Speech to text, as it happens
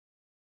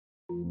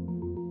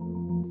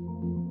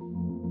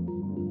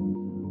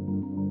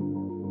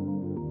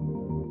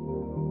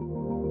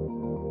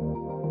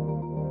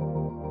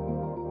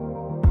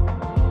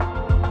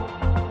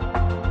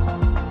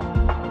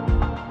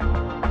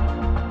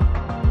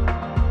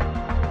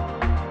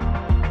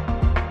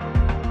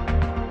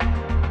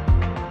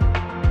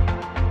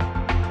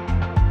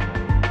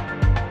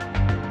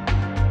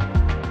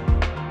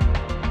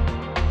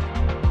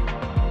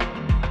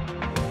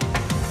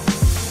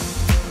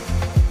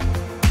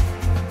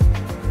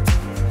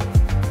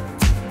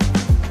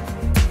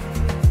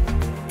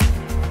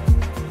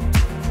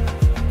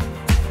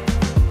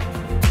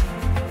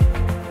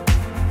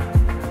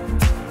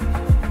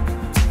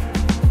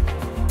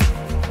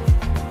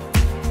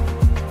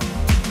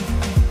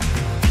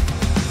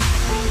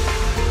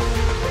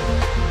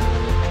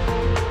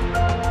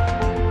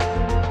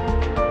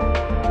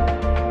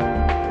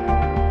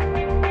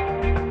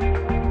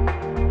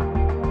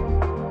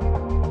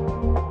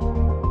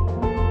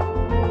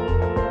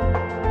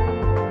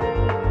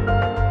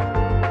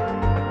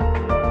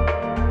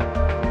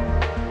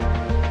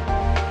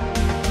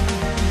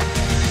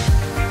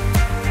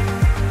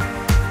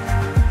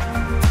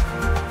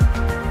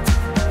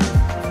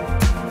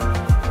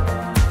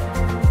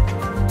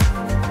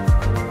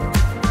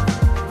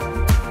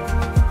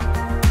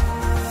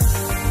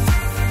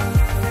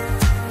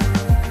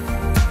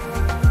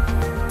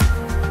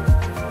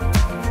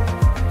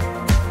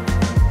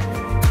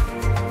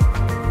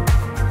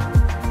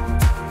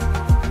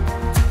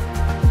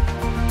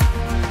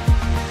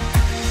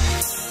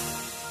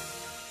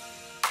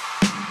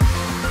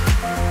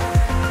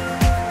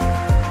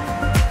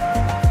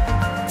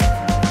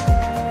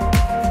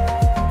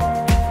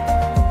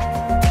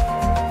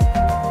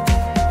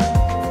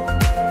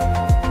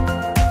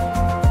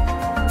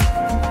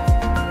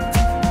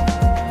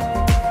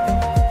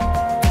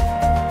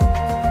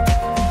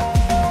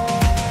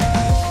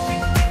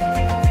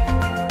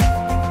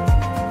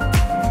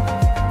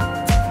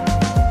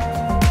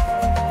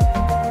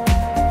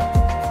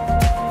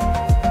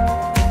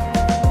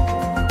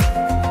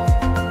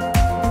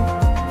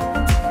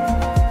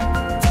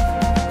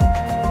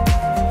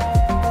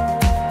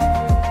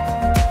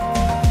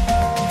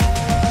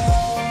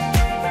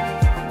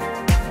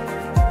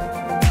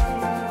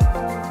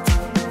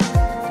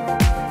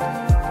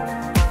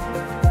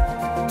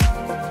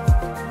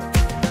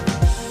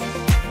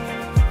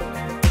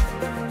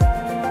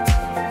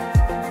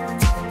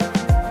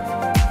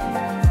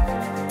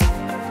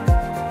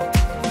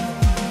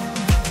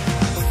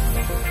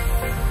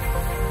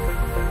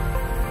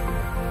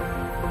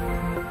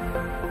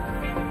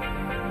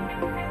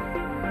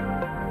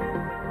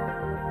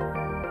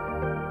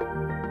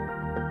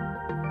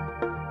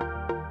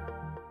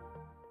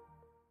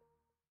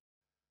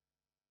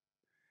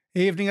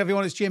Evening,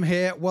 everyone. It's Jim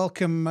here.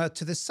 Welcome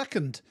to the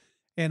second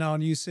in our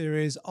new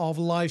series of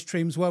live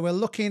streams where we're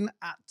looking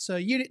at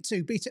Unit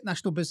 2, BTEC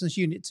National Business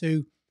Unit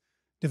 2,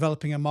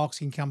 developing a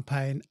marketing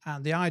campaign.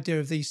 And the idea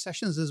of these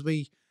sessions as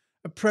we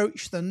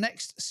approach the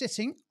next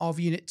sitting of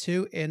Unit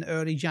 2 in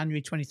early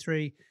January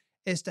 23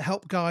 is to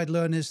help guide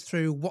learners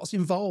through what's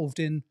involved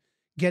in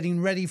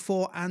getting ready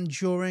for and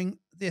during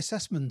the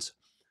assessment.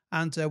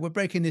 And we're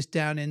breaking this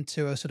down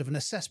into a sort of an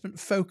assessment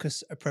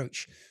focus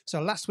approach.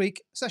 So last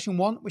week, session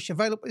 1, which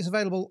is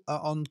available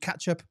on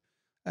catch up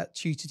at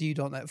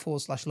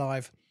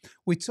tutordu.net/live,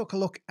 we took a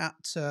look at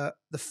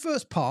the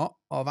first part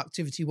of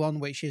activity 1,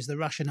 which is the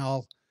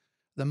rationale,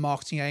 the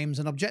marketing aims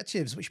and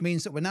objectives, which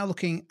means that we're now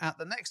looking at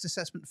the next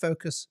assessment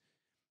focus,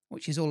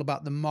 which is all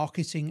about the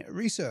marketing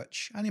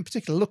research, and in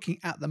particular looking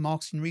at the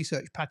marketing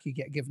research pack you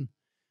get given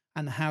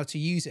and how to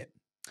use it.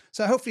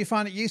 So hopefully you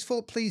find it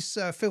useful. Please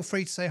feel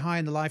free to say hi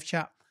in the live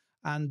chat.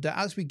 And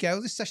as we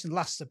go, this session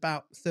lasts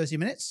about 30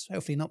 minutes,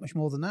 hopefully not much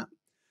more than that.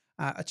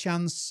 A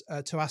chance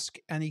to ask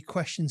any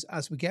questions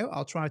as we go.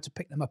 I'll try to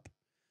pick them up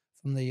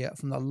from the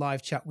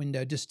live chat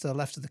window just to the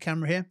left of the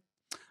camera here.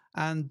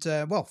 And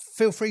well,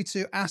 feel free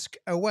to ask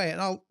away.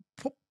 And I'll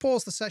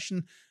pause the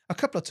session a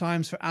couple of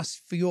times for ask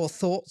for your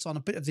thoughts on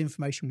a bit of the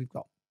information we've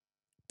got.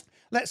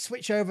 Let's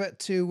switch over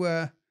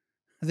to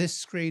this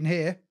screen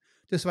here,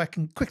 just so I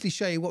can quickly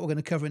show you what we're going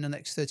to cover in the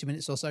next 30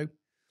 minutes or so.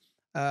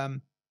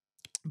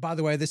 By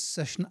the way, this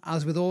session,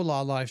 as with all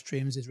our live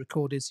streams, is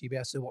recorded, so you'll be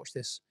able to watch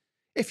this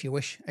if you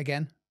wish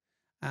again,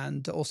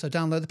 and also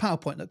download the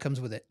PowerPoint that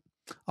comes with it.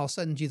 I'll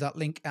send you that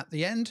link at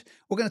the end.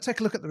 We're going to take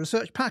a look at the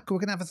research pack. We're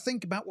going to have a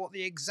think about what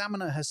the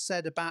examiner has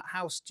said about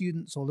how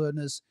students or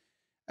learners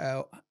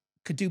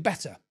could do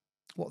better,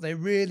 what they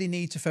really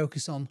need to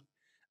focus on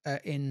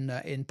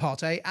in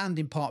Part A and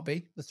in Part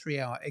B, the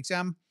 3-hour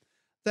exam.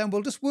 Then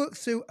we'll just work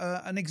through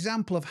an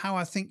example of how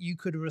I think you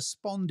could have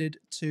responded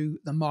to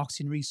the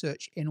marketing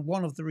research in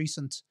one of the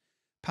recent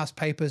past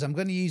papers. I'm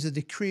going to use the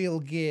Decreal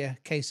Gear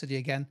case study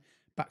again,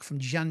 back from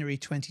January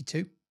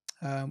 22,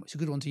 which is a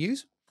good one to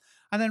use.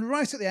 And then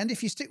right at the end,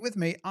 if you stick with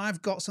me,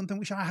 I've got something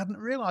which I hadn't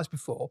realised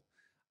before.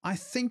 I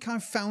think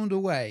I've found a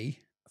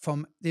way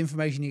from the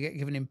information you get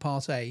given in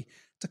Part A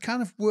to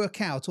kind of work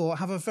out or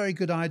have a very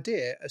good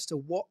idea as to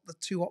what the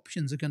two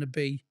options are going to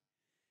be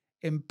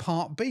in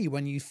Part B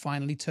when you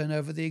finally turn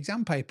over the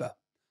exam paper.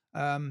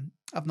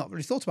 I've not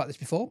really thought about this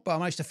before, but I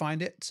managed to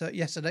find it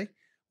yesterday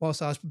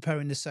whilst I was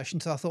preparing this session,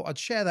 so I thought I'd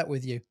share that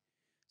with you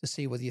to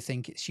see whether you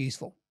think it's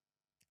useful.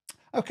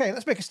 Okay,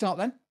 let's make a start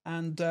then,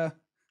 and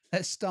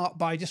let's start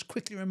by just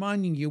quickly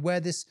reminding you where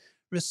this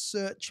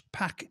research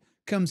pack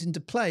comes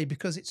into play,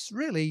 because it's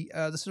really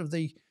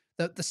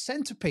the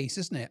centerpiece,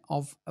 isn't it,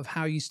 of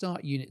how you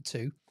start Unit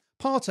 2.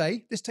 Part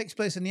A, this takes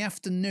place in the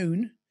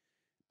afternoon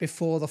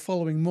before the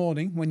following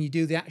morning when you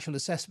do the actual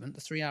assessment,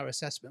 the 3-hour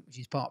assessment, which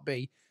is Part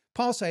B.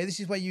 Part A, this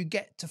is where you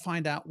get to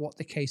find out what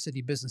the case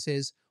study business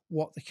is,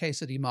 what the case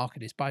study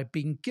market is, by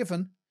being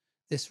given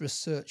this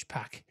research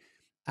pack.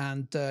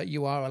 And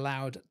you are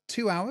allowed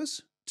 2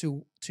 hours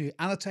to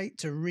annotate,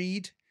 to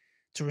read,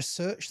 to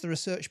research the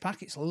research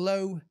pack. It's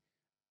low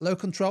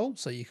control,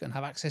 so you can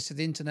have access to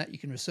the internet, you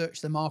can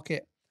research the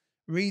market,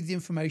 read the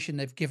information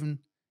they've given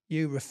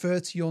you, refer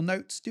to your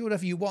notes, do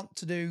whatever you want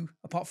to do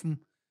apart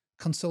from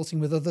consulting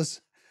with others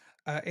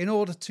in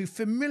order to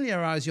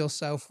familiarize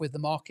yourself with the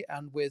market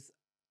and with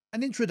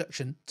an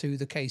introduction to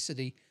the case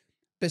study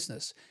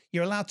business.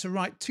 You're allowed to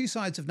write 2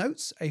 sides of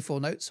notes, A4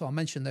 notes, so I'll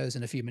mention those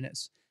in a few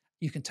minutes.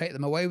 You can take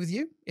them away with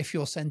you if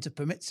your centre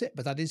permits it,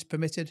 but that is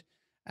permitted.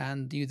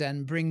 And you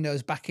then bring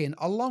those back in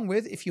along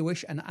with, if you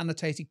wish, an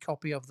annotated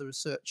copy of the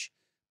research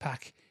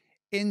pack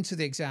into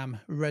the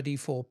exam ready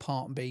for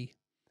Part B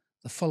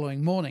the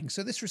following morning.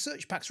 So this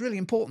research pack's really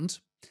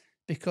important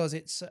because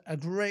it's a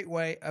great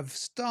way of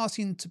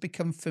starting to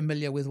become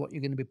familiar with what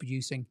you're going to be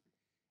producing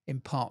in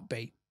Part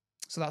B.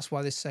 So that's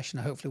why this session,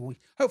 hopefully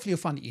you'll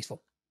find it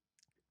useful.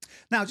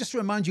 Now, just to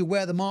remind you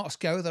where the marks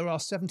go, there are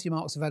 70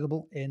 marks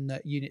available in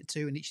Unit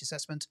 2 in each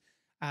assessment,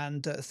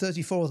 and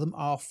 34 of them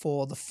are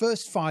for the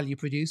first file you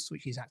produce,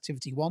 which is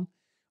Activity 1,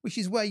 which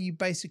is where you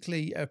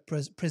basically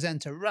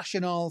present a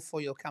rationale for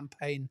your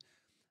campaign,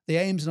 the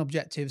aims and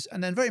objectives,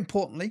 and then very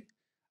importantly,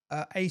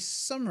 a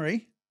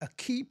summary, a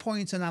key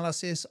point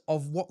analysis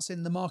of what's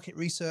in the market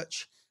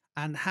research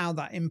and how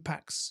that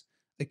impacts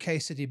the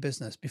case study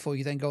business before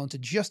you then go on to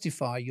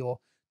justify your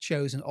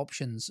chosen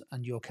options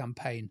and your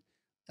campaign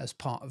as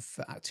part of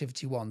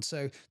Activity 1.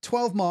 So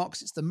 12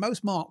 marks, it's the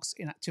most marks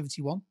in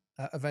Activity 1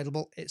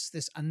 available. It's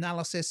this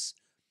analysis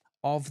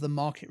of the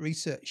market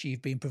research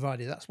you've been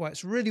provided. That's why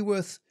it's really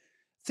worth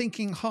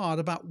thinking hard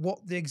about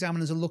what the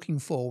examiners are looking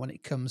for when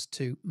it comes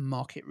to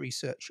market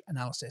research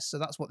analysis. So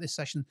that's what this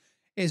session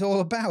is all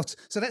about.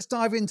 So let's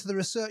dive into the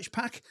research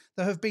pack.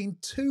 There have been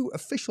 2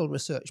 official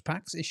research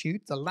packs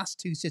issued, the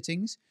last 2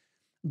 sittings,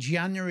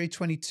 January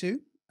 22,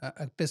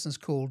 a business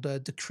called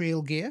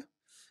Decreal Gear,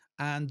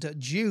 and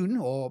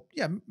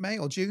May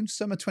or June,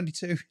 summer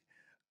 22,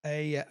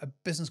 a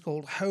business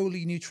called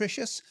Wholly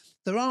Nutritious.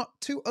 There are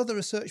 2 other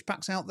research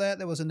packs out there.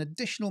 There was an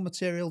additional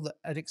material that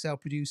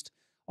Edexcel produced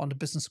on a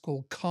business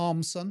called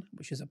Calm Sun,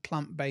 which is a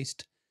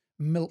plant-based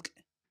milk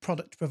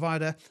product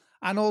provider.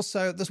 And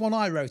also there's one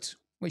I wrote,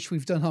 which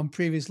we've done on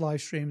previous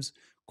live streams,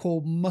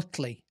 called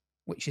Muttley,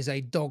 which is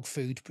a dog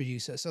food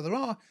producer. So there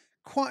are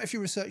quite a few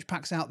research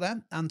packs out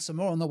there, and some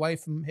more on the way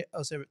from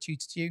us here at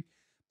Tutor to You.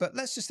 But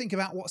let's just think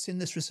about what's in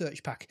this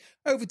research pack.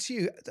 Over to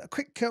you. A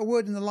quick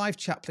word in the live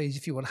chat, please,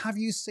 if you would. Have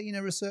you seen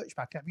a research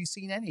pack? Have you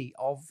seen any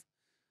of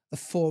the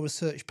 4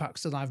 research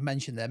packs that I've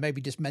mentioned there? Maybe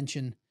just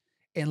mention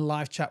in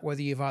live chat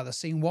whether you've either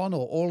seen one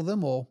or all of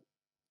them, or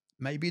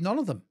maybe none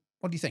of them.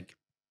 What do you think?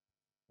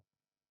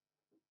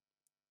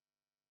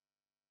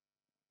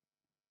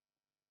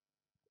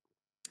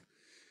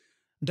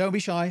 Don't be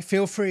shy.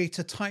 Feel free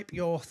to type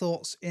your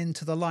thoughts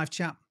into the live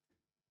chat.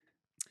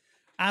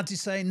 Ads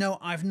is saying, no,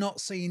 I've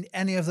not seen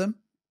any of them,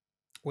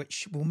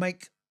 which will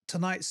make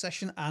tonight's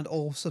session and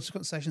all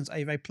subsequent sessions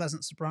a very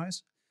pleasant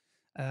surprise.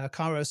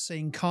 Caro's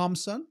seeing Calm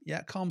Sun.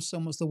 Yeah, Calm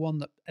Sun was the one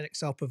that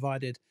Edexcel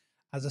provided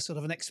as a sort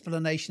of an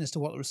explanation as to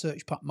what the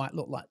research pack might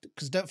look like.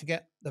 Because don't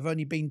forget, there have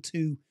only been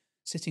 2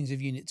 sittings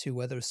of Unit 2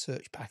 where the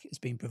research pack has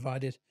been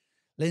provided.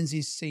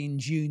 Lindsay's seen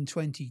June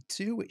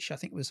 22, which I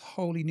think was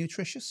Wholly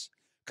Nutritious.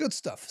 Good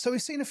stuff. So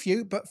we've seen a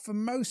few, but for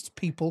most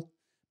people,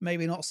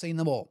 maybe not seen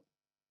them all.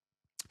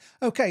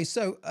 Okay,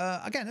 so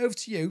again, over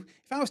to you.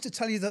 If I was to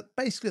tell you that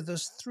basically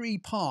there's 3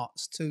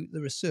 parts to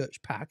the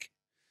research pack,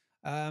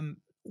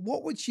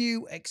 what would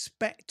you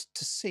expect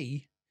to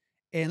see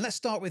in, let's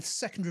start with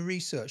secondary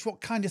research.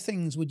 What kind of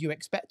things would you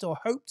expect or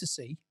hope to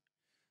see?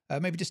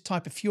 Maybe just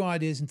type a few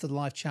ideas into the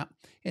live chat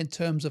in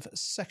terms of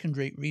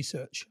secondary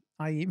research,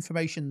 i.e.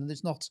 information that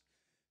is not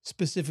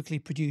specifically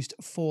produced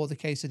for the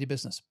case study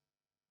business.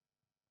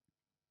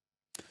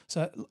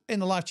 So in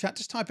the live chat,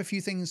 just type a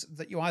few things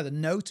that you either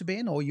know to be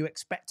in or you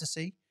expect to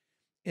see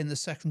in the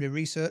secondary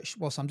research.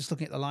 Whilst I'm just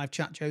looking at the live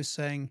chat, Joe's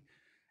saying,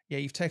 yeah,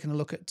 you've taken a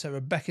look at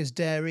Rebecca's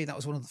Dairy. That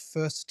was one of the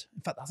first,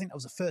 in fact, I think that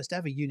was the first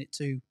ever Unit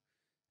 2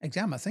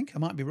 exam, I think. I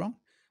might be wrong.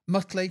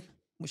 Muttley,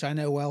 which I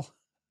know well.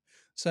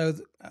 So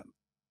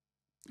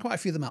quite a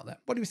few of them out there.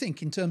 What do you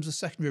think in terms of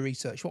secondary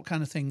research? What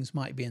kind of things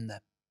might be in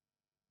there?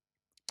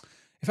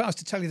 If I was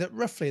to tell you that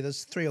roughly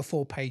there's 3 or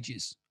 4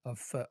 pages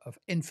of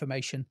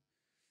information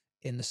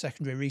in the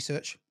secondary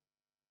research.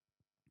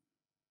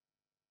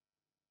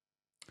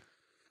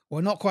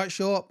 We're not quite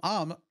sure.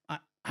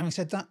 Having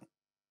said that,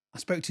 I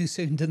spoke too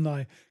soon, didn't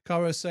I?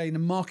 Caro's saying the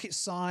market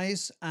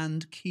size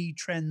and key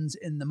trends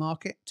in the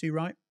market. Too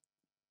right.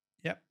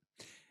 Yep.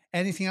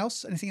 Anything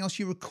else? Anything else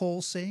you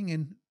recall seeing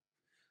in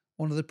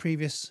one of the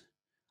previous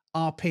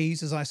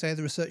RPs, as I say,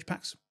 the research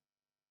packs?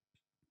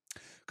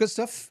 Good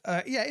stuff.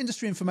 Yeah,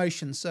 industry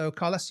information. So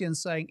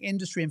Carlesian's saying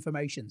industry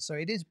information. So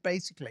it is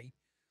basically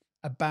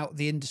about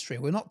the industry.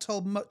 We're not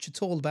told much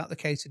at all about the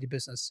case study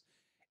business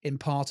in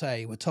part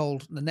A. We're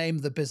told the name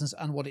of the business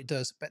and what it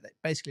does, but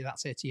basically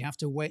that's it. You have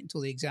to wait until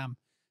the exam,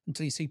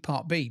 until you see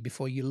part B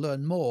before you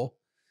learn more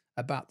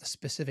about the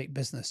specific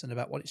business and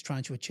about what it's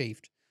trying to achieve.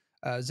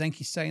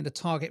 Zenki's saying the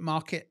target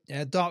market,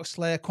 Dark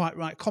Slayer, quite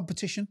right.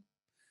 Competition,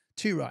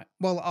 too right.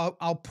 Well,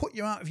 I'll put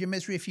you out of your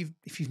misery if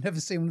you've never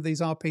seen one of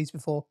these RPs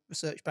before,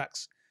 research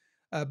packs.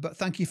 But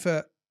thank you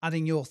for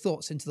adding your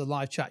thoughts into the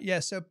live chat. Yeah,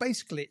 so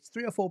basically it's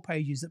 3 or 4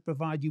 pages that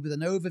provide you with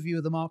an overview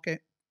of the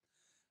market,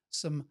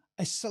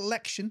 a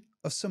selection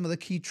of some of the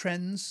key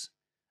trends,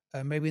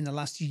 maybe in the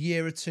last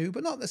year or 2,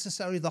 but not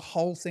necessarily the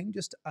whole thing,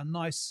 just a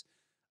nice,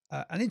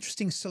 an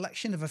interesting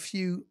selection of a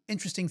few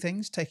interesting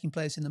things taking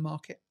place in the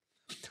market.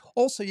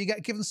 Also, you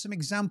get given some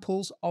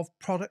examples of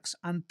products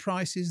and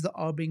prices that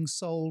are being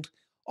sold,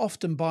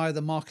 often by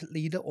the market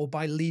leader or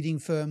by leading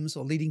firms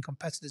or leading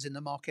competitors in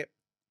the market.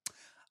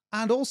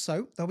 And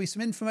also, there'll be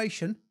some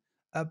information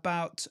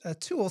about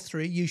 2 or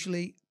 3,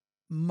 usually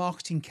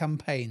marketing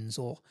campaigns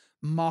or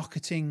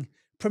marketing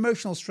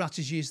promotional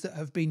strategies that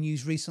have been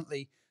used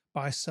recently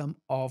by some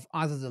of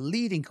either the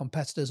leading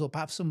competitors or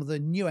perhaps some of the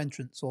new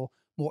entrants or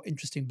more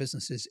interesting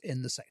businesses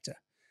in the sector.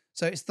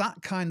 So it's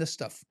that kind of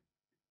stuff.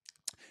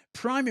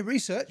 Primary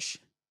research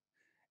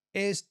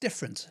is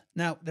different.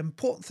 Now, the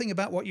important thing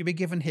about what you'll be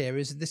given here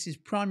is this is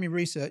primary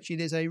research. It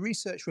is a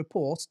research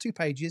report, 2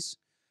 pages.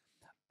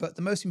 But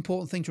the most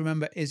important thing to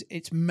remember is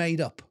it's made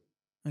up,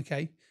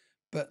 okay?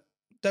 But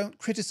don't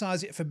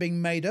criticize it for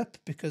being made up,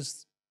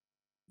 because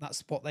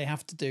that's what they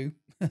have to do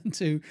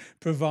to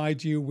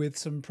provide you with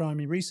some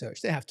primary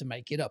research. They have to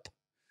make it up.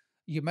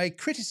 You may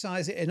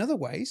criticize it in other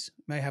ways,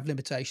 may have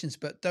limitations,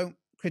 but don't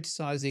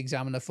criticize the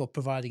examiner for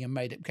providing a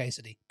made-up case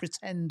study.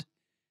 Pretend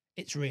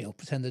it's real,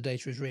 pretend the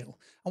data is real.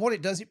 And what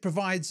it does, it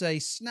provides a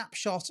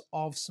snapshot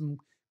of some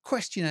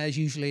questionnaires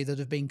usually that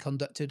have been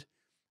conducted,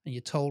 and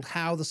you're told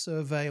how the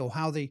survey or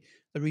how the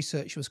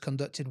research was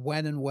conducted,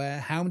 when and where,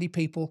 how many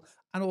people,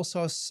 and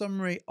also a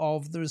summary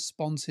of the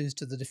responses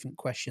to the different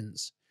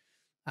questions.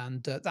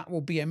 And that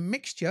will be a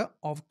mixture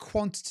of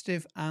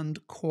quantitative and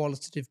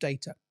qualitative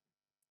data.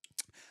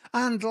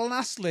 And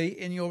lastly,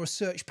 in your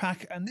research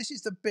pack, and this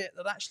is the bit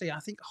that actually I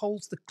think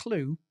holds the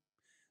clue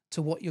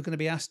to what you're going to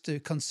be asked to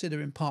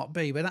consider in part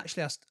B, but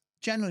actually I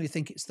generally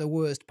think it's the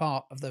worst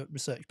part of the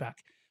research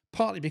pack,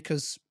 partly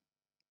because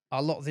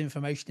a lot of the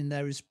information in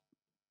there is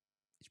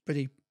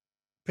pretty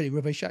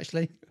rubbish,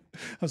 actually,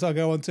 as I'll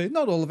go on to.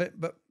 Not all of it,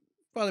 but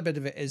quite a bit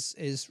of it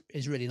is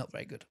really not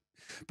very good.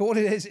 But what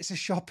it is, it's a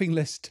shopping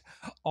list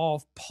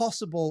of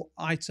possible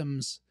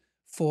items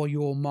for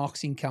your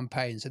marketing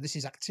campaign. So this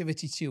is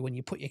activity 2. When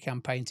you put your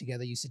campaign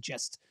together, you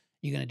suggest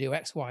you're going to do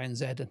X, Y, and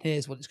Z, and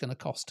here's what it's going to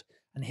cost,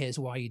 and here's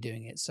why you're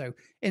doing it. So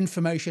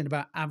information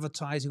about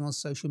advertising on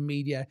social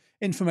media,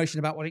 information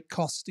about what it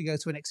costs to go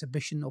to an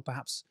exhibition or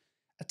perhaps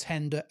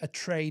attend a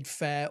trade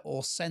fair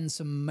or send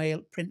some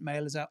print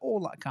mailers out, all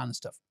that kind of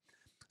stuff.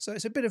 So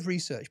it's a bit of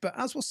research. But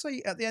as we'll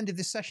see at the end of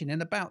this session,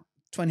 in about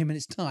 20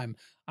 minutes' time,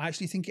 I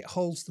actually think it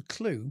holds the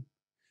clue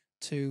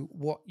to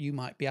what you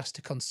might be asked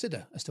to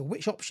consider as to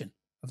which option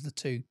of the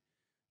 2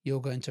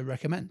 you're going to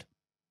recommend.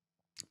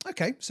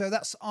 Okay, so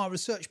that's our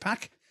research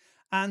pack.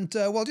 And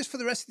well, just for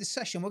the rest of this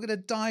session, we're going to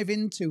dive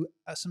into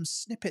some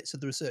snippets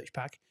of the research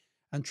pack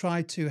and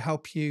try to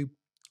help you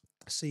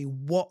see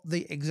what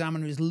the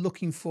examiner is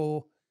looking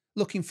for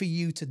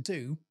you to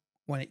do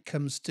when it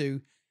comes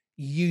to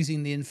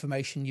using the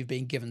information you've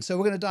been given. So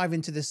we're going to dive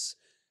into this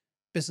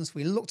business.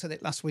 We looked at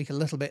it last week a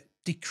little bit,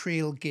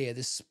 Decreel Gear,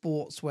 this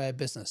sportswear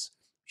business,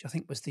 which I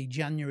think was the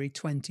January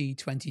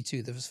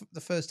 2022,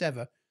 the first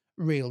ever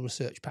real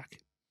research pack.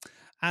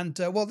 And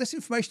well, this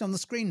information on the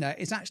screen there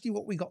is actually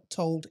what we got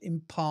told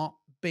in part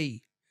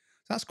B.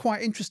 So that's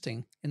quite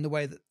interesting in the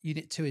way that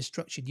Unit 2 is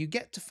structured. You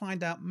get to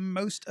find out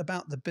most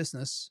about the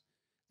business,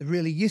 the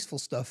really useful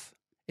stuff,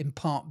 in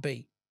part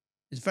B.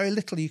 There's very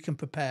little you can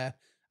prepare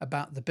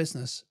about the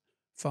business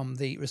from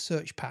the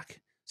research pack.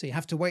 So you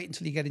have to wait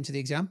until you get into the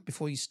exam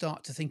before you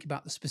start to think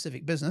about the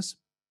specific business.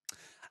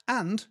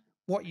 And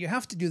what you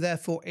have to do,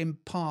 therefore, in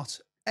part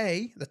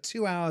A, the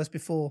 2 hours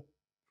before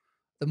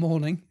the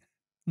morning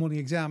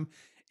exam,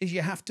 is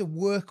you have to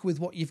work with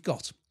what you've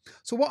got.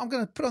 So what I'm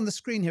going to put on the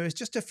screen here is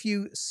just a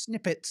few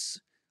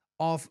snippets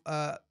of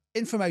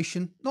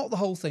information, not the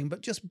whole thing,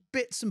 but just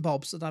bits and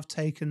bobs that I've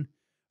taken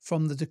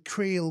from the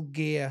Decreel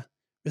Gear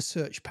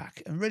research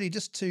pack, and really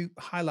just to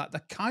highlight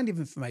the kind of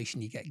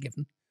information you get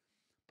given.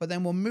 But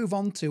then we'll move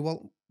on to,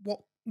 well,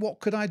 what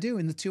could I do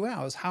in the 2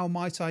 hours? How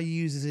might I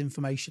use this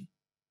information?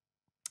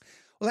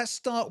 Well, let's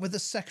start with the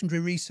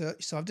secondary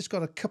research. So I've just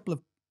got a couple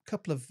of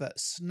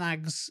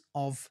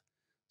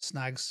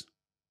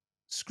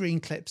screen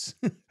clips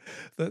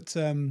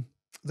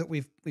that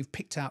we've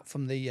picked out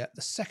from the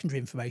secondary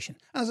information.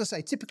 As I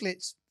say, typically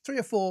it's 3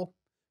 or 4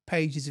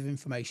 pages of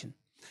information.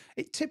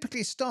 It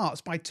typically starts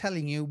by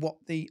telling you what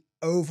the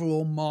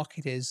overall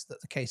market is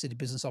that the case study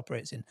business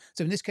operates in.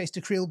 So in this case,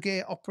 Decreel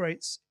Gear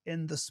operates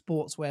in the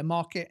sportswear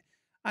market,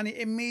 and it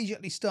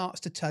immediately starts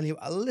to tell you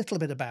a little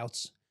bit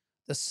about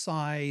the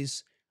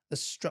size, the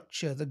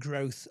structure, the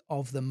growth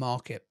of the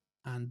market,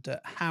 and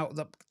how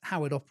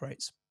it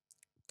operates.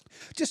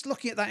 Just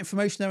looking at that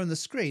information there on the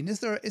screen, is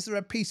there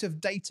a piece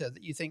of data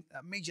that you think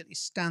immediately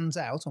stands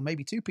out, or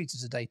maybe 2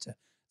 pieces of data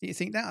that you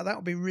think that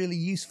would be really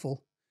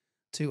useful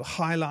to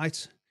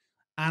highlight,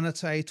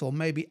 annotate, or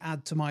maybe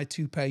add to my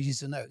 2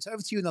 pages of notes?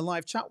 Over to you in the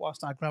live chat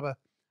whilst I grab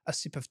a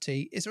sip of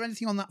tea. Is there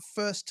anything on that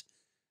first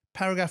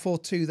paragraph or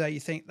 2 there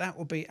you think that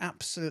would be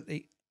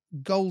absolutely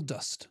gold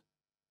dust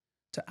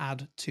to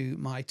add to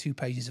my 2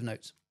 pages of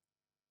notes?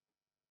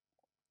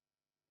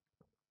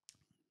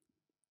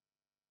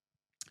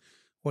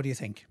 What do you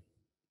think?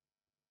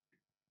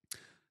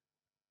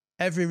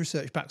 Every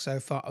research pack so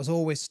far has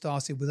always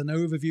started with an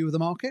overview of the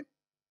market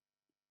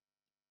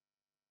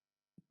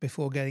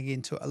before getting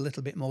into a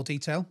little bit more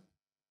detail.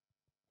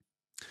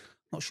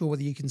 Not sure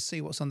whether you can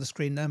see what's on the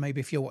screen there. Maybe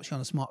if you're watching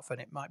on a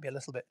smartphone, it might be a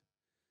little bit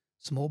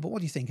small, but what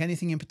do you think?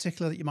 Anything in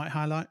particular that you might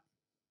highlight?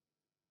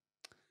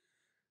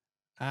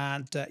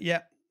 And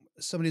yeah,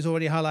 somebody's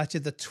already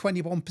highlighted the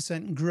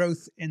 21%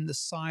 growth in the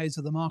size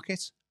of the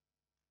market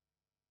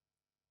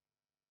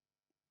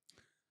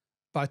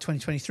by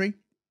 2023.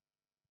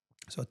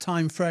 So a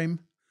time frame.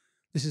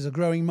 This is a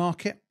growing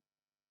market.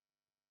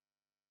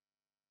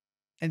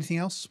 Anything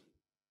else?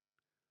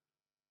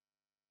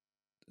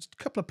 There's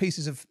a couple of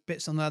pieces of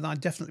bits on there that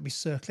I'd definitely be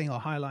circling or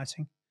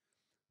highlighting.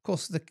 Of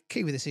course, the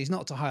key with this is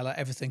not to highlight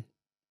everything,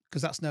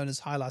 because that's known as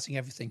highlighting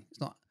everything.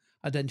 It's not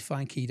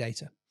identifying key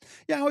data.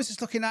 Yeah, I was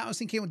just looking at, I was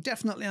thinking, well,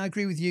 definitely I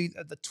agree with you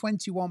that the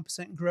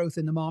 21% growth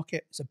in the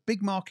market, it's a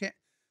big market.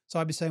 So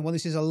I'd be saying, well,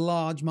 this is a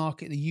large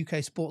market. The UK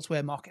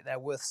sportswear market, they're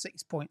worth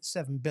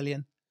 6.7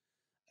 billion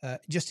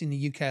just in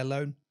the UK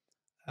alone.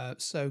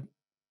 So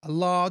a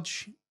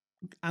large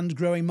and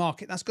growing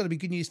market. That's got to be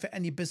good news for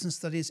any business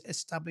that is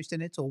established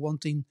in it or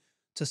wanting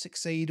to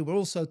succeed. We're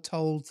also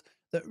told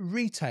that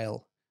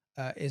retail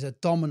is a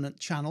dominant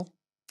channel.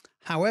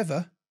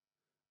 However,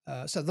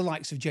 so the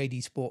likes of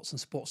JD Sports and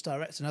Sports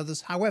Direct and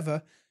others.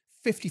 However,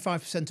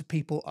 55% of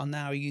people are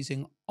now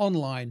using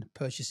online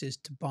purchases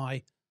to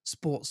buy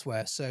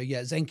sportswear. So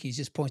yeah, Zenki's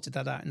just pointed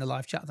that out in the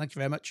live chat. Thank you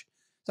very much.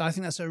 So I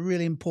think that's a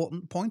really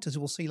important point, as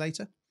we'll see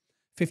later.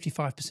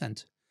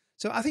 55%.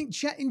 So I think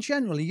in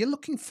general, you're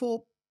looking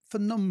for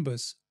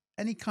numbers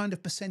any kind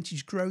of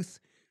percentage growth,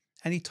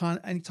 any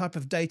type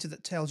of data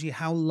that tells you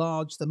how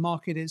large the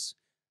market is,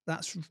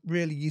 that's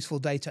really useful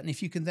data. And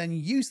if you can then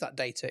use that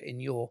data in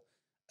your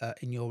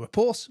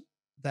report,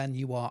 then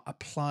you are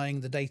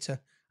applying the data.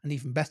 And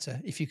even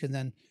better, if you can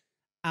then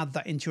add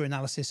that into your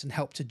analysis and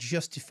help to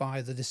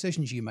justify the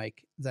decisions you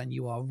make, then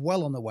you are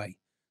well on the way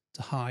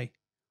to high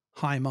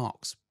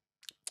marks.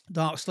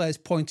 Dark Slayer's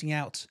pointing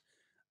out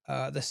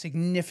the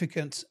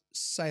significant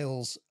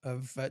sales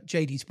of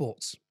JD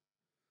Sports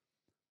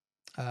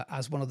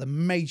as one of the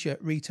major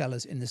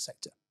retailers in this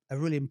sector, a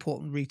really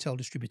important retail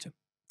distributor.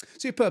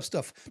 Superb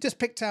stuff. Just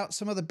picked out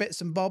some other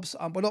bits and bobs.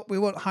 We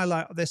won't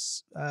highlight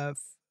this,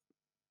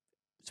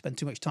 spend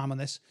too much time on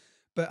this.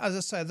 But as I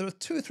say, there are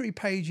 2 or 3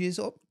 pages,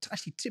 or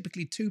actually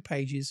typically 2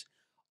 pages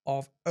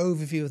of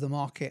overview of the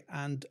market.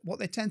 And what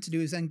they tend to do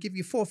is then give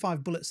you 4 or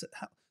 5 bullets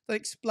that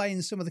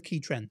explain some of the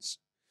key trends.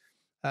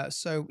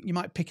 So you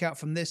might pick out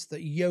from this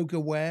that yoga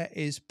wear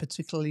is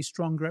particularly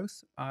strong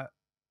growth.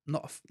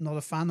 Not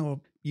a fan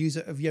or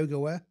user of yoga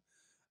wear.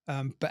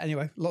 But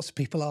anyway, lots of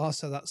people are.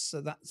 So that's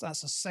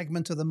a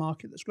segment of the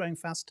market that's growing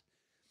fast.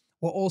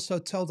 We're also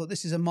told that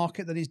this is a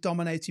market that is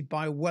dominated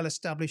by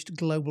well-established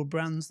global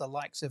brands, the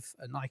likes of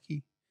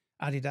Nike,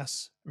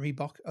 Adidas,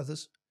 Reebok,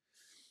 others.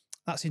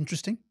 That's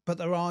interesting. But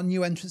there are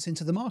new entrants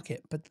into the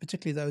market, but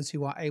particularly those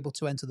who are able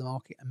to enter the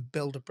market and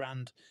build a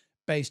brand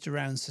based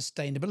around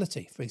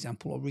sustainability, for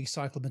example, or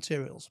recycled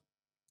materials.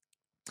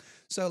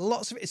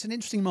 So it's an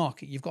interesting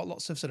market. You've got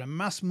lots of sort of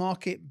mass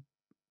market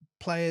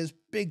players,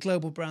 big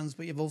global brands,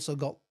 but you've also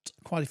got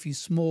quite a few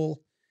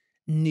small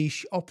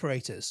niche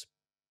operators.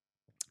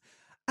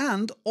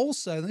 And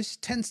also, this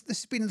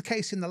has been the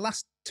case in the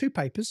last 2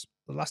 papers,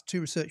 the last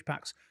 2 research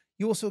packs.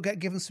 You also get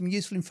given some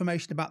useful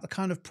information about the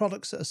kind of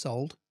products that are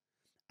sold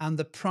and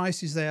the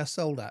prices they are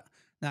sold at.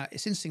 Now,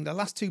 it's interesting. The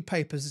last 2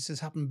 papers, this has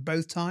happened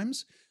both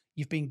times.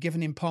 You've been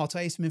given in part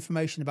A some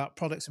information about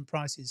products and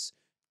prices,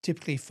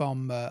 typically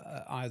from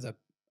either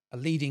a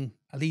leading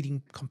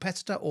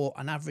competitor or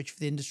an average for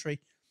the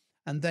industry.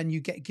 And then you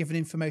get given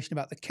information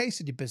about the case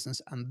study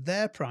business and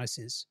their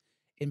prices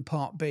in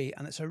part B.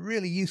 And it's a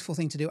really useful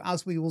thing to do,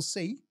 as we will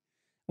see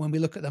when we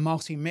look at the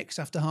marketing mix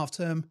after half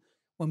term.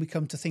 When we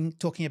come to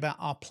talking about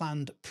our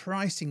planned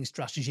pricing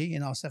strategy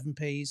in our 7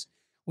 Ps,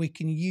 we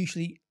can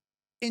usually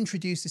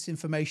introduce this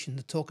information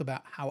to talk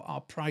about how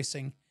our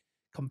pricing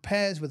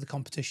compares with the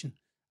competition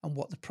and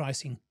what the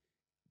pricing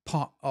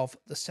part of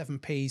the 7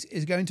 Ps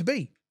is going to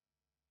be.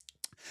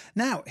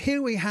 Now,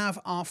 here we have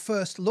our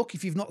first look,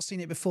 if you've not seen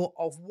it before,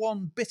 of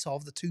one bit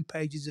of the 2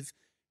 pages of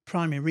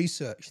primary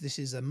research. This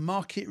is a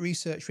market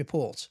research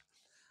report.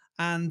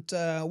 And,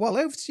 well,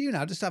 over to you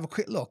now. Just have a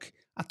quick look.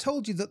 I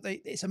told you that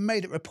it's a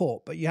made-up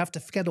report, but you have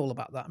to forget all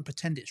about that and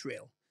pretend it's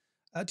real.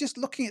 Just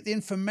looking at the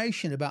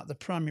information about the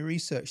primary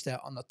research there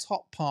on the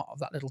top part of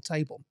that little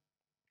table.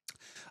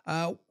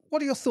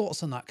 What are your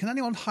thoughts on that? Can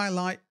anyone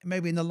highlight,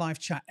 maybe in the live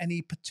chat,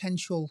 any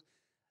potential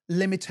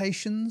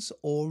limitations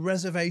or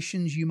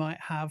reservations you might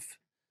have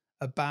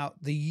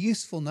about the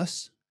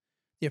usefulness,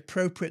 the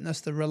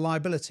appropriateness, the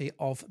reliability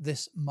of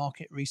this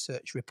market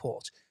research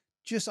report?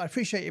 I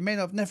appreciate you may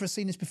not have never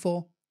seen this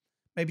before,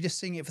 maybe just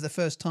seeing it for the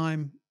first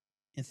time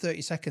in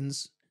 30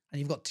 seconds, and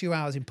you've got 2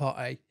 hours in part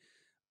A.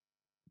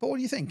 But what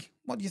do you think?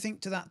 What do you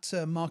think to that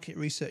market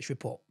research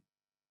report?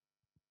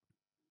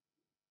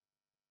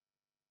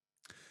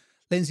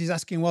 Lindsay's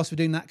asking, whilst we're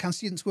doing that, can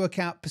students work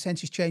out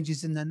percentage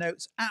changes in their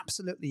notes?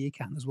 Absolutely, you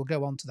can, as we'll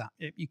go on to that.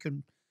 You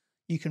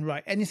can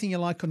write anything you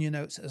like on your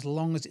notes as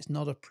long as it's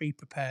not a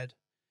pre-prepared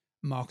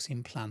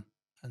marketing plan.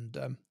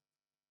 And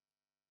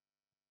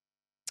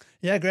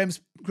yeah,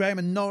 Graham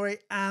and Nori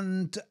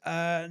and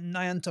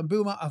Nyan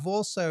Tambuma have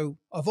all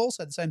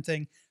said the same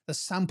thing. The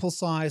sample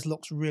size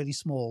looks really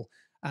small,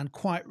 and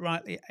quite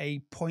rightly, a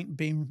point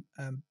being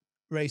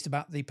raised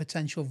about the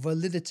potential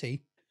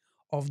validity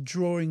of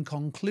drawing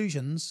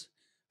conclusions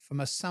from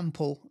a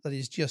sample that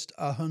is just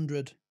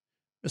 100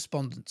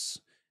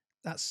 respondents.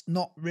 That's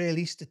not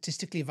really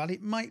statistically valid.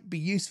 It might be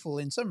useful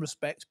in some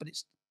respects, but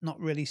it's not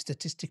really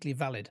statistically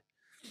valid.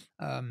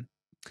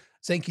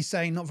 Zenki's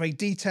saying not very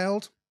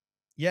detailed.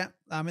 Yeah,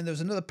 I mean, there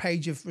was another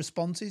page of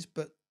responses,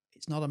 but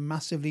it's not a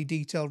massively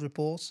detailed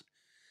report.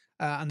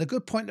 And the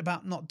good point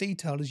about not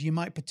detailed is you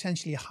might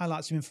potentially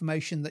highlight some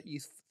information that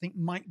you think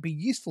might be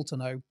useful to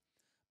know,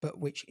 but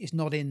which is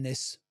not in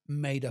this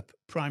made-up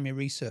primary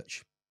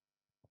research.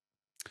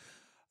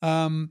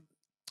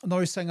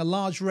 Norris saying a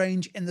large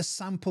range in the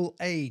sample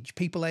age,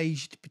 people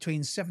aged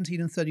between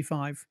 17 and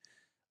 35,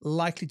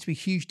 likely to be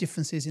huge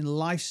differences in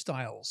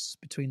lifestyles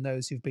between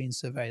those who've been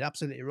surveyed.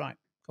 Absolutely right.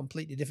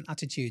 Completely different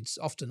attitudes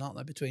often, aren't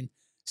there, between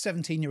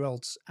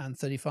 17-year-olds and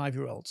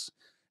 35-year-olds.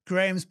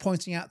 Graham's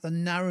pointing out the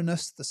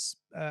narrowness,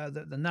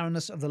 the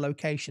narrowness of the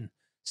location.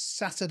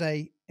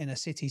 Saturday in a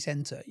city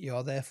centre, you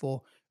are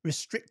therefore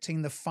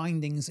restricting the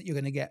findings that you're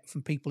going to get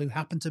from people who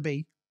happen to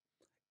be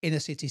in a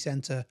city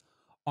centre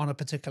on a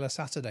particular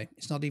Saturday.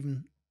 It's not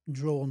even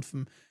drawn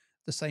from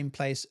the same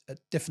place at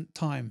different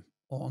time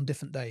or on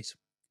different days.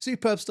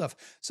 Superb stuff.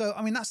 So,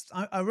 I mean,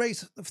 I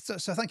raised,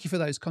 so thank you for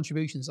those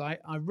contributions. I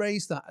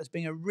raised that as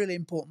being a really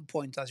important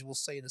point, as you will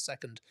see in a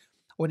second,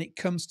 when it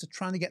comes to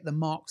trying to get the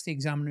marks the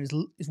examiner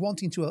is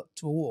wanting to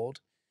award,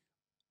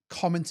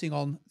 commenting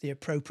on the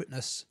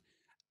appropriateness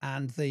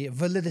and the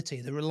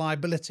validity, the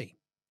reliability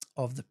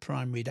of the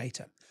primary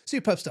data.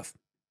 Superb stuff.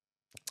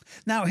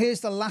 Now, here's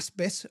the last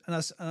bit,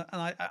 and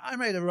I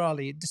made a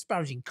rather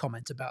disparaging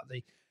comment about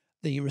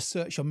the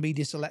research on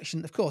media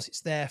selection. Of course,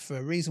 it's there for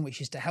a reason,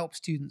 which is to help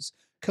students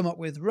come up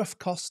with rough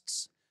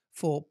costs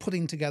for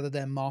putting together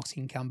their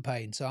marketing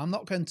campaign. So I'm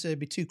not going to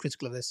be too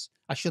critical of this.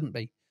 I shouldn't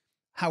be.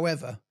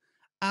 However,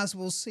 as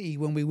we'll see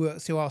when we work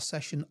through our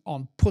session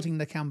on putting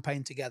the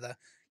campaign together,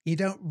 you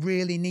don't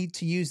really need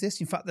to use this.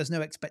 In fact, there's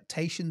no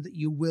expectation that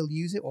you will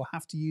use it or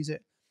have to use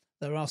it.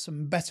 There are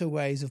some better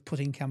ways of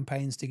putting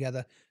campaigns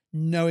together,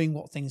 knowing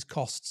what things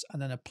costs and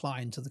then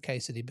applying to the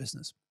case study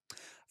business.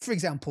 For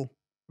example,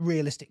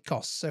 realistic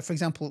costs. So for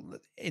example,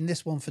 in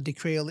this one for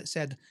Decreal, it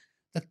said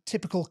the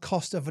typical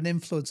cost of an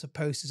influencer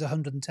post is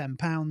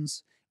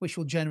 £110, which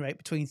will generate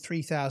between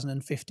 3,000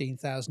 and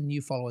 15,000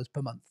 new followers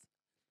per month.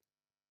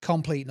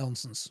 Complete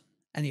nonsense.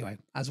 Anyway,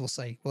 as we'll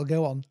see, we'll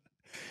go on.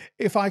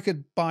 If I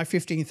could buy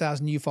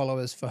 15,000 new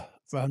followers for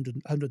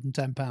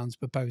 £110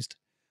 per post,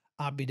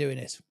 I'd be doing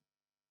it.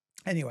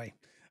 Anyway,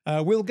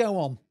 we'll go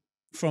on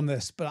from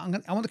this, but I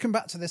want to come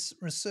back to this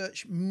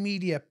research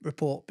media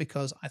report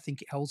because I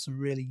think it holds some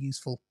really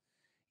useful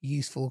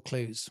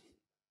clues.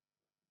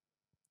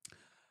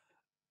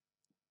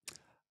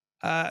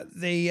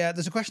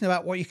 There's a question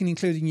about what you can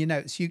include in your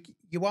notes.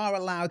 You are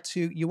allowed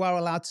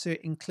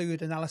to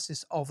include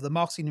analysis of the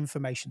marketing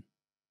information.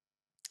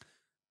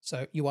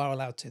 So you are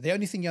allowed to. The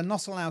only thing you're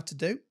not allowed to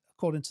do,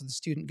 according to the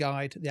student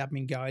guide, the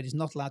admin guide, is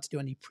not allowed to do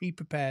any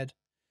pre-prepared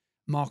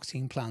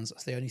marketing plans.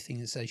 That's the only thing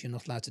that says you're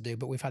not allowed to do.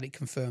 But we've had it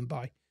confirmed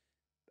by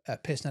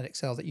Pearson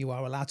Excel that you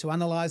are allowed to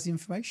analyze the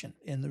information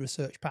in the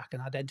research pack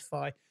and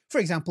identify, for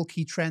example,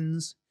 key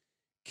trends,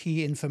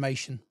 key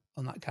information,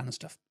 on that kind of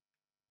stuff.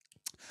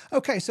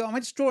 Okay, so I'm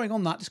just drawing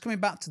on that, just coming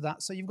back to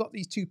that. So you've got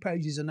these 2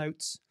 pages of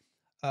notes.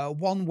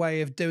 One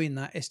way of doing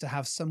that is to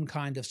have some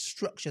kind of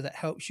structure that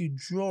helps you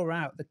draw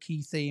out the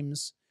key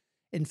themes,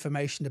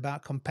 information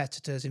about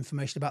competitors,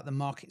 information about the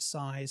market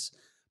size,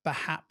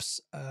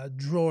 perhaps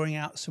drawing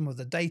out some of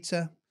the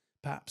data,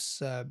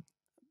 perhaps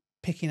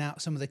picking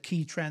out some of the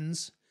key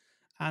trends.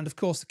 And of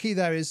course, the key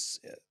there is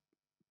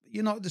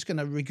you're not just going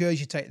to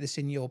regurgitate this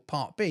in your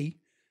part B.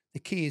 The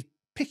key is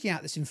picking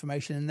out this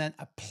information and then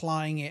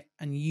applying it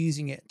and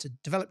using it to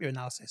develop your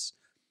analysis,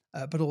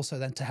 but also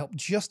then to help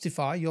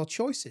justify your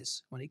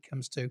choices when it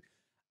comes to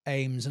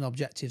aims and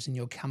objectives in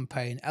your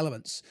campaign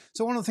elements.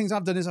 So one of the things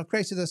I've done is I've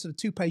created a sort of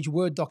 2-page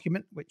Word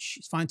document, which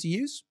is fine to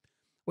use,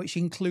 which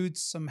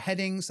includes some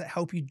headings that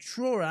help you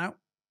draw out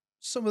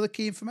some of the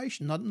key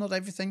information. Not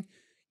everything.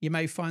 You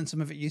may find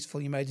some of it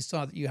useful. You may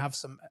decide that you have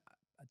some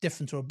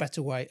different or a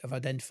better way of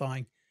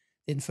identifying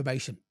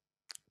information.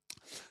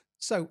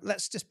 So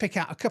let's just pick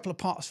out a couple of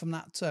parts from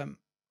that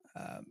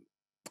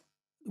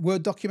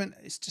Word document.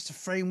 It's just a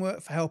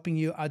framework for helping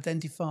you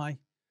identify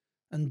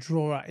and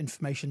draw out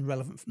information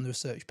relevant from the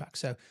research pack.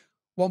 So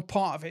one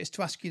part of it is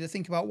to ask you to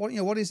think about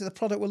what is the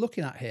product we're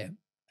looking at here.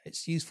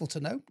 It's useful to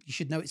know. You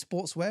should know it's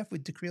sportswear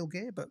with Decreal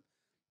gear, but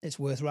it's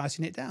worth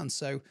writing it down.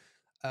 So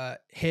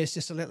here's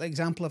just a little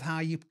example of how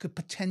you could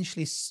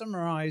potentially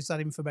summarize that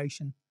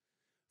information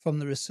from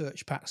the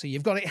research pack. So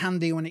you've got it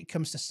handy when it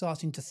comes to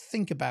starting to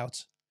think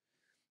about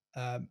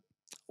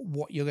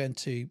what you're going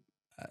to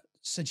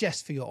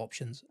suggest for your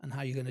options and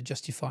how you're going to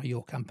justify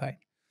your campaign.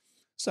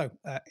 So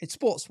it's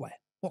sportswear.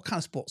 What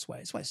kind of sportswear?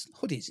 It's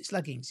hoodies, it's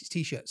leggings, it's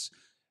t-shirts.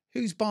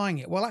 Who's buying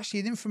it? Well,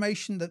 actually, the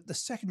information that the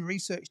second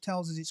research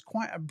tells us it's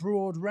quite a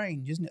broad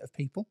range, isn't it, of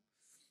people?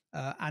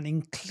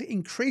 And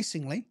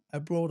increasingly a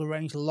broader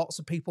range, lots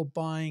of people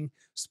buying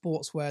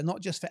sportswear,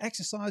 not just for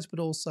exercise, but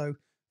also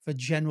for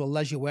general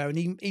leisure wear and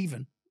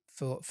even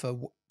for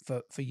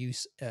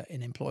use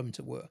in employment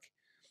at work.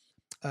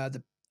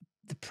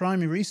 The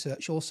primary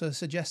research also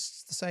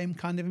suggests the same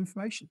kind of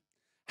information.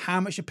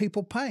 How much are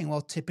people paying?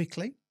 Well,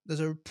 typically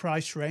there's a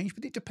price range,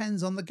 but it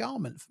depends on the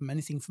garment, from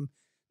anything from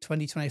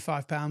 £20,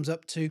 £25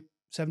 up to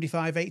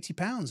 £75,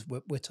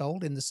 £80, we're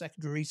told in the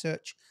secondary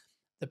research.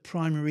 The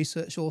primary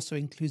research also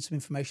includes some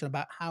information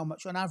about how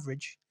much on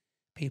average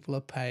people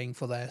are paying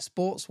for their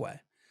sportswear.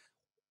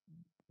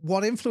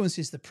 What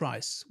influences the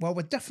price? Well,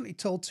 we're definitely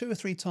told 2 or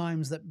 3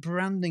 times that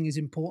branding is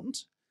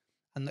important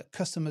and that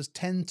customers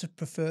tend to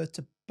prefer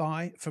to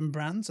buy from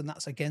brands, and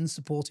that's again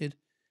supported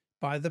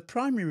by the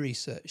primary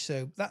research.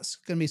 So that's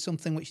going to be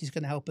something which is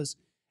going to help us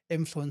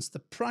influence the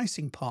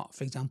pricing part,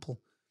 for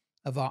example,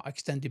 of our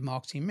extended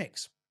marketing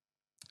mix.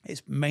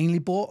 It's mainly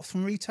bought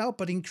from retail,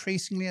 but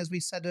increasingly, as we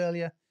said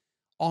earlier,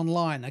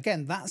 online.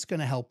 Again, that's going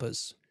to help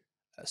us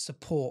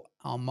support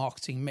our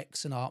marketing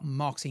mix and our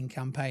marketing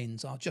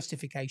campaigns, our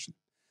justification.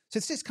 So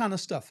it's this kind of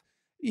stuff.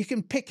 You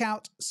can pick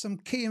out some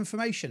key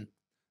information.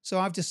 So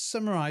I've just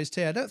summarized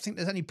here. I don't think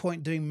there's any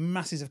point doing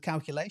masses of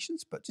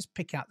calculations, but just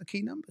pick out the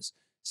key numbers.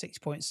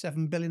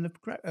 6.7 billion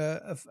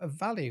of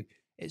value.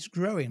 it's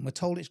growing. We're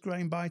told it's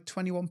growing by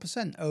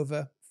 21%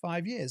 over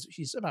 5 years, which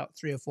is about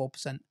 3 or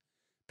 4%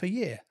 per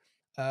year.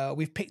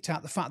 We've picked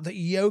out the fact that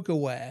yoga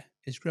wear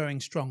is growing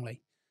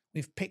strongly.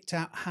 We've picked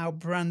out how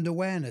brand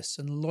awareness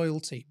and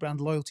loyalty,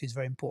 brand loyalty is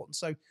very important.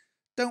 So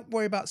don't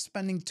worry about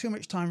spending too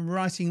much time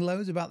writing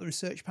loads about the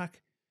research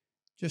pack.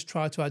 Just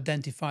try to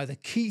identify the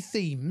key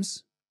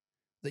themes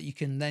that you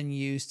can then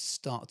use to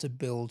start to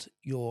build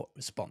your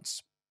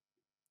response.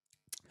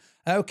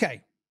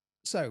 Okay,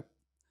 so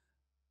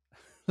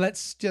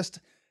let's just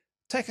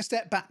take a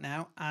step back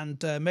now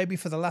and maybe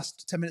for the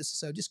last 10 minutes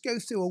or so, just go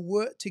through a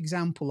worked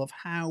example of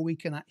how we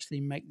can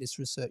actually make this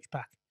research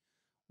pack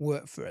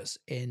work for us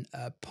in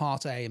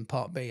part A and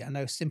part B. I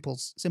know simple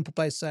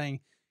place saying,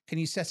 can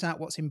you set out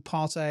what's in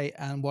part A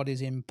and what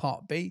is in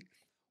part B?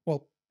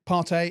 Well,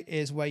 part A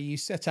is where you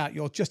set out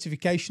your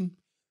justification,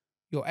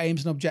 your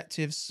aims and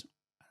objectives,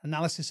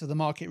 analysis of the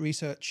market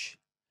research.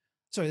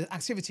 Sorry,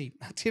 activity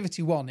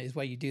 1 is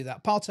where you do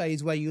that. Part A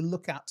is where you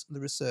look at the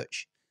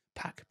research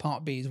pack.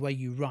 Part B is where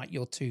you write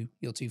your two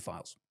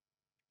files.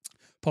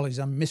 Apologies,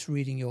 I'm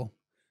misreading your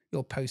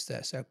post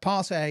there. So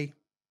part A,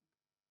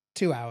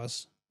 2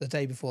 hours the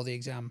day before the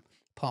exam.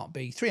 Part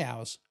B, 3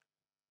 hours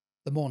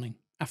the morning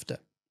after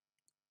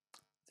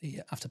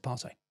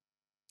part A.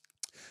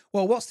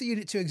 Well, what's the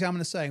Unit 2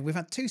 examiner saying? We've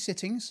had 2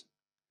 sittings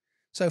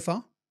so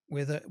far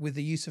with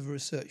the use of a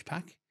research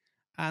pack.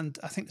 And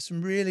I think there's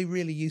some really,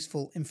 really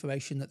useful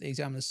information that the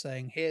examiner's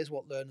saying, here's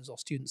what learners or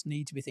students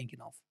need to be thinking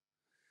of.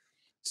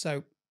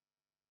 So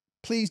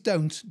please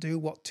don't do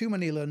what too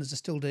many learners are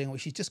still doing,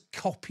 which is just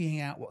copying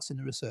out what's in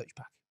the research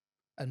pack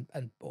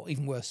or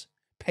even worse,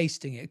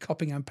 pasting it,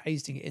 copying and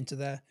pasting it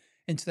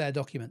into their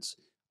documents.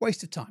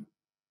 Waste of time.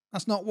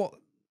 That's not what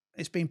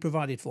it's being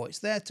provided for. It's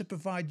there to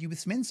provide you with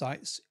some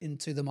insights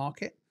into the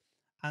market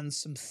and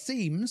some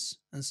themes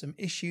and some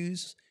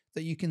issues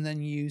that you can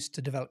then use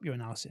to develop your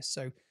analysis.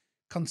 So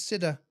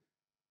consider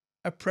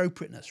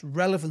appropriateness,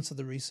 relevance of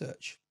the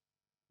research.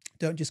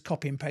 Don't just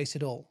copy and paste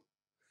it all.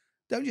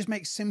 Don't just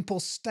make simple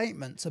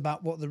statements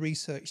about what the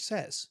research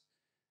says.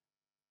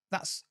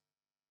 That's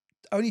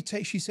only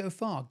takes you so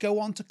far. Go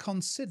on to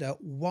consider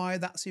why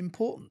that's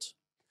important,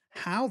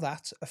 how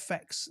that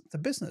affects the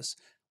business,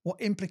 what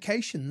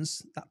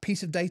implications that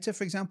piece of data,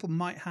 for example,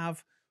 might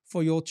have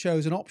for your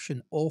chosen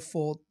option or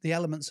for the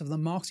elements of the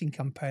marketing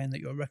campaign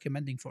that you're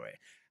recommending for it.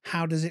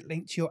 How does it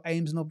link to your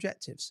aims and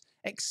objectives?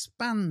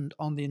 Expand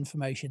on the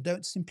information.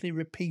 Don't simply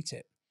repeat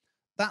it.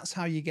 That's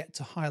how you get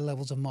to higher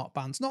levels of mark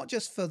bands, not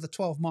just for the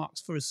 12 marks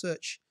for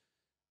research,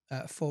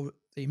 for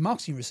the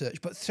marketing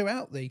research, but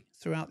throughout the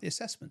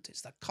assessment.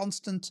 It's that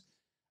constant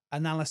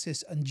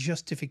analysis and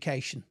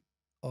justification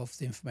of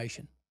the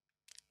information.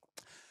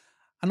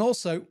 And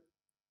also,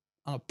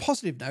 on a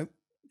positive note,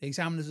 the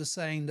examiners are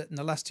saying that in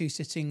the last 2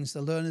 sittings,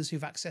 the learners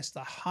who've accessed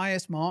the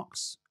highest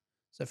marks,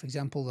 so for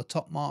example, the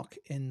top mark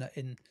in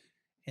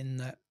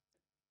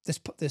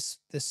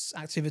this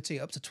activity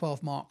up to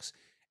 12 marks,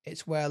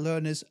 it's where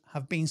learners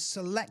have been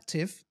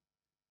selective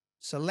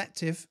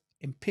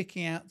in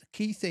picking out the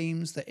key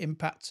themes that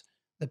impact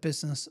the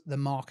business, the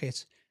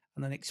market,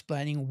 and then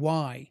explaining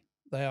why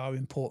they are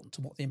important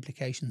and what the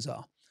implications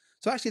are.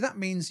 So actually that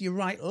means you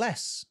write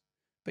less,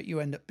 but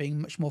you end up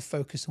being much more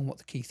focused on what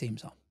the key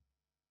themes are.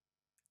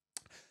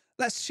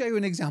 Let's show you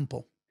an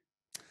example.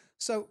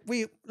 So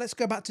let's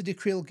go back to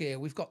decreel gear.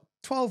 We've got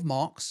 12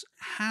 marks.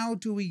 How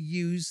do we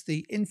use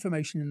the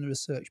information in the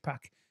research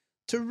pack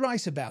to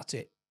write about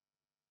it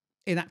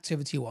in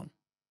activity 1?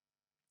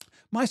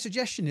 My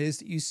suggestion is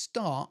that you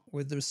start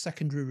with the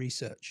secondary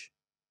research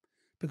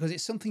because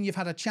it's something you've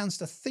had a chance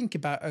to think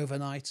about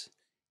overnight.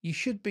 You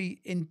should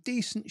be in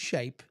decent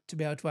shape to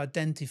be able to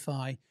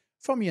identify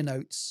from your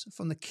notes,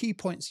 from the key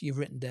points you've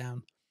written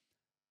down.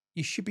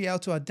 You should be able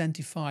to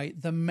identify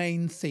the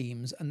main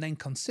themes and then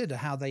consider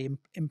how they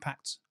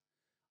impact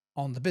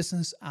on the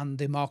business and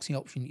the marketing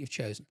option that you've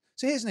chosen.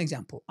 So here's an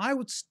example. I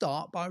would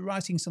start by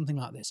writing something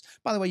like this.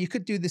 By the way, you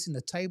could do this in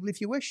the table if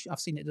you wish. I've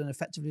seen it done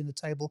effectively in the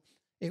table.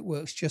 It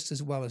works just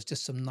as well as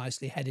just some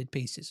nicely headed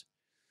pieces.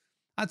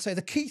 I'd say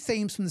the key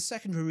themes from the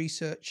secondary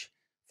research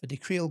for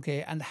decreel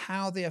gear and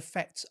how they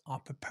affect our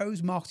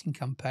proposed marketing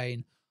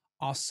campaign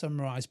are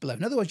summarized below.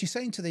 In other words, you're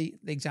saying to the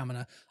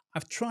examiner,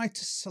 I've tried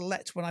to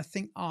select what I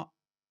think are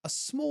a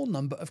small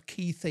number of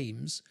key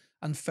themes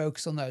and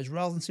focus on those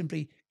rather than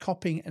simply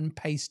copying and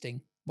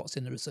pasting what's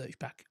in the research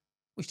pack,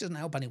 which doesn't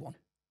help anyone.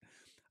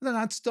 And then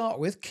I'd start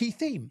with key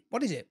theme.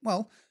 What is it?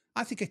 Well,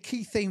 I think a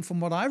key theme from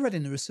what I read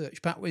in the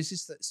research pack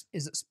is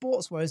that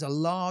sportswear is a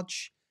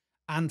large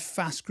and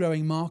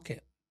fast-growing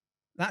market.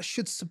 That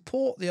should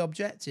support the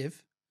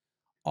objective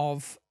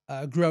of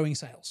growing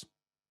sales.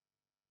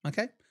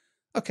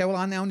 Okay, well,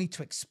 I now need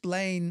to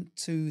explain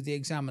to the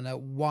examiner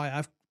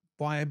why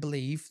I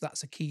believe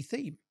that's a key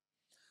theme.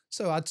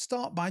 So I'd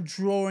start by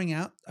drawing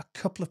out a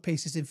couple of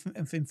pieces of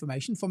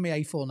information from my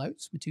A4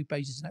 notes, my 2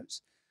 pages of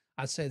notes.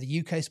 I'd say the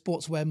UK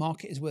sportswear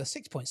market is worth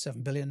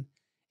 6.7 billion.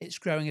 It's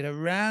growing at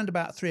around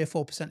about 3 or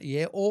 4% a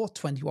year, or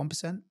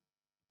 21%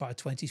 by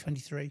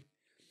 2023.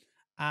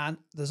 And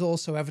there's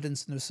also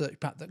evidence in the research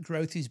pack that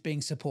growth is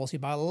being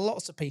supported by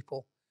lots of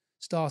people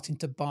starting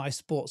to buy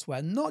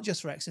sportswear, not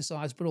just for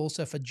exercise, but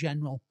also for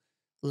general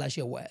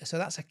leisure wear. So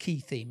that's a key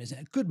theme, isn't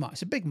it? A good market.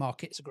 It's a big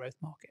market. It's a growth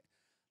market.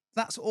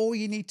 That's all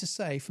you need to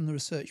say from the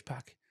research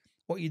pack.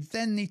 What you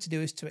then need to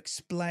do is to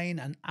explain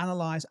and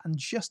analyze and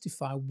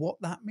justify what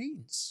that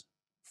means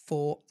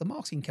for the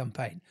marketing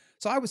campaign.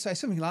 So I would say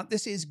something like,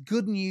 this is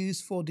good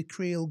news for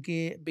Decreal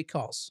gear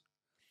because,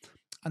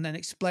 and then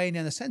explain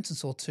in a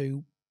sentence or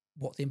two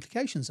what the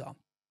implications are.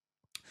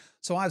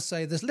 So I'd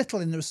say there's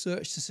little in the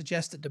research to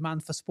suggest that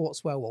demand for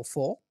sportswear will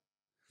fall.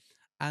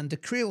 And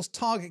Decreal's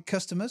target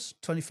customers,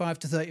 25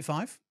 to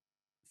 35,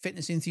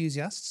 fitness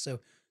enthusiasts, so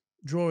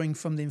drawing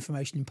from the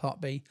information in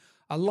Part B,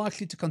 are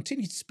likely to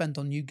continue to spend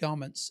on new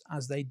garments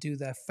as they do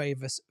their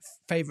favorite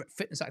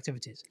fitness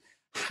activities.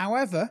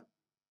 However,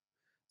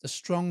 the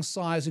strong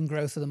size and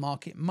growth of the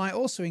market might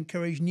also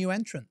encourage new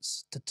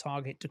entrants to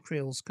target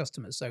Decreal's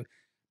customers. So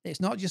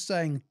it's not just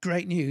saying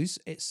great news,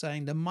 it's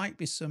saying there might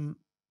be some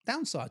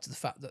downside to the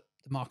fact that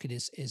the market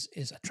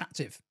is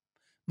attractive,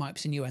 might be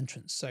some new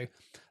entrants. So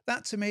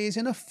that to me is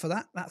enough for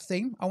that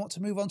theme. I want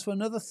to move on to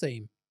another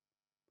theme,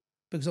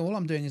 because all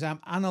I'm doing is I'm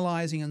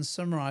analysing and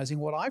summarising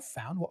what I've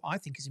found, what I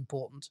think is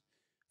important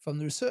from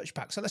the research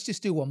pack. So let's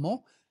just do one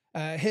more.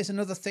 Here's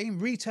another theme.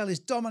 Retail is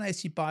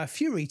dominated by a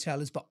few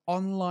retailers, but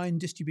online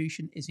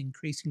distribution is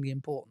increasingly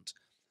important.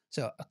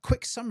 So a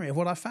quick summary of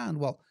what I found.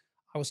 Well,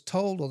 I was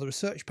told, or the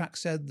research pack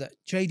said, that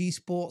JD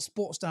Sports,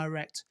 Sports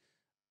Direct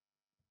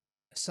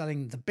are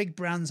selling the big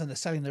brands, and they're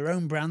selling their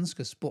own brands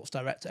because Sports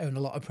Direct own a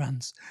lot of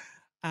brands.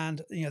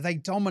 And, you know, they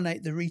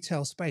dominate the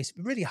retail space.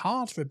 It'd be really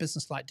hard for a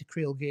business like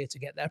Decreal Gear to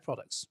get their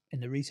products in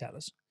the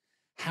retailers.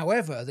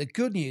 However, the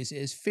good news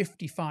is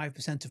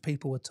 55% of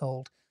people were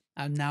told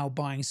are now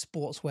buying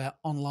sportswear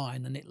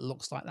online, and it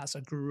looks like that's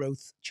a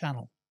growth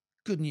channel.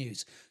 Good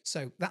news.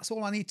 So that's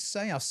all I need to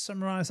say. I've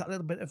summarised that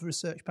little bit of a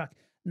research pack.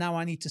 Now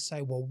I need to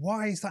say, well,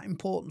 why is that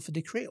important for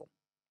Decreal?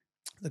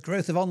 The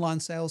growth of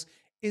online sales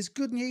is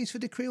good news for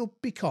Decreal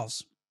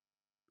because.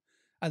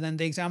 And then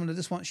the examiner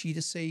just wants you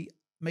to see,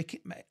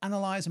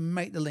 analyze and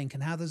make the link,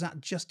 and how does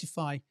that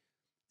justify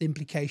the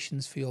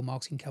implications for your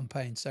marketing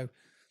campaign. So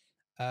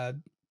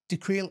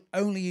Decreal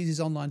only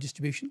uses online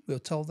distribution. We were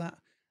told that.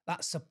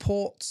 That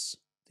supports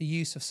the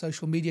use of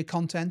social media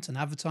content and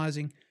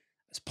advertising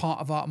as part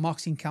of our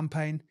marketing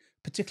campaign,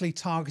 particularly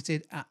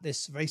targeted at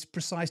this very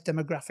precise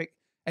demographic,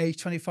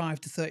 age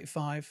 25 to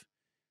 35,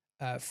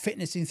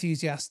 fitness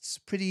enthusiasts.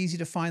 Pretty easy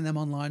to find them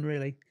online,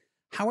 really.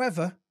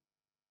 However,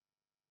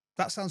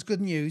 that sounds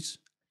good news.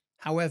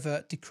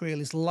 However, Decreal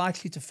is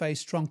likely to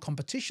face strong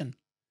competition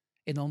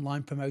in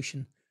online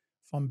promotion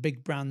from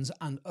big brands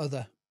and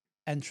other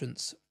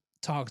entrants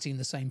targeting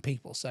the same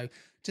people. So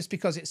just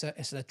because it's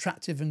an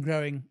attractive and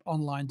growing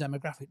online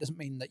demographic doesn't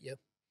mean that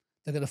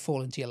they're going to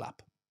fall into your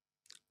lap.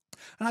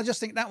 And I just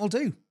think that will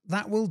do.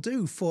 That will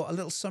do for a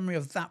little summary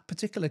of that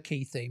particular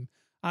key theme.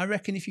 I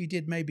reckon if you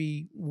did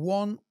maybe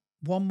one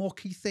more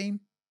key theme,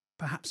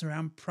 perhaps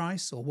around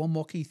price, or one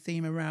more key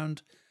theme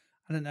around,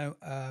 I don't know,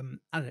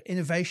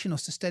 innovation or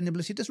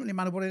sustainability. It doesn't really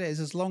matter what it is,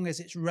 as long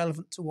as it's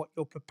relevant to what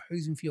you're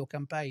proposing for your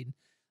campaign.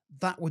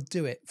 That would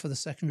do it for the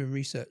secondary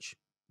research.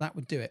 That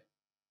would do it.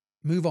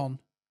 Move on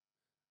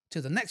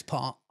to the next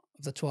part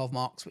of the 12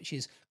 marks, which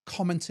is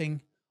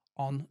commenting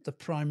on the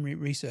primary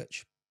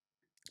research.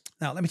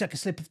 Now, let me take a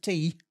sip of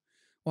tea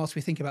whilst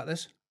we think about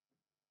this.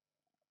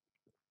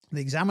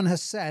 The examiner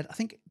has said, I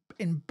think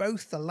in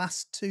both the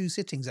last two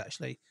sittings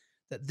actually,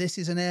 that this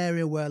is an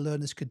area where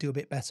learners could do a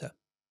bit better.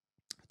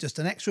 Just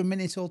an extra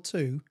minute or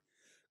two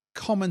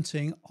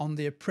commenting on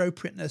the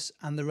appropriateness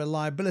and the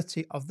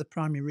reliability of the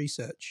primary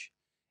research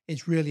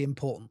is really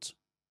important.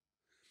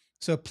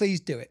 So please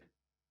do it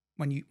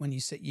when you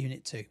sit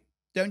Unit 2.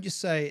 Don't just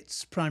say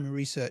it's primary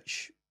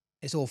research,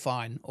 it's all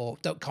fine, or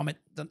don't comment,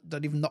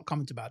 don't even not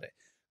comment about it.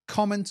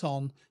 Comment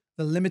on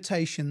the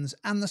limitations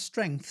and the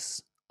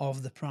strengths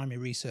of the primary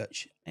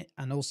research,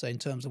 and also in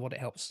terms of what it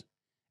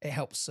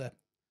helps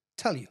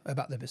tell you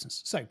about their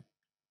business. So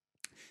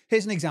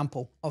here's an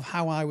example of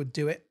how I would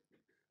do it.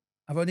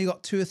 I've only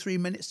got 2 or 3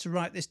 minutes to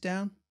write this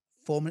down,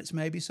 4 minutes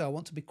maybe, so I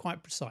want to be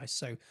quite precise.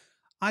 So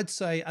I'd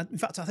say, in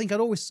fact, I think I'd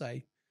always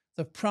say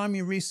the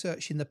primary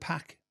research in the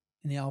pack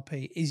in the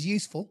RP is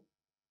useful.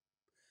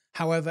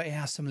 However, it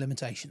has some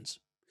limitations.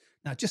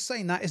 Now, just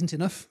saying that isn't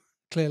enough.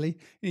 Clearly,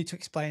 you need to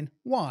explain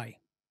why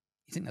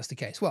you think that's the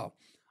case. Well,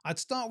 I'd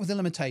start with the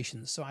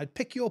limitations. So I'd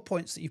pick your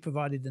points that you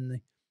provided in the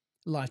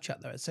live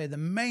chat there. I'd say the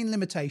main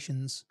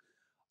limitations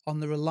on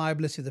the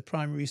reliability of the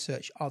primary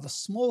research are the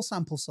small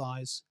sample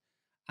size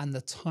and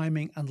the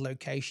timing and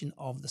location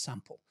of the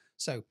sample.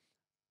 So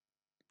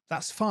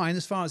that's fine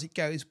as far as it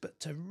goes, but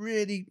to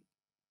really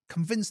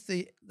convince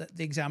the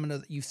examiner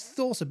that you've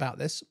thought about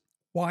this,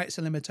 why it's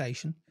a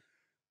limitation,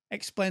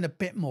 explain a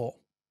bit more.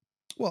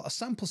 Well, a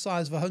sample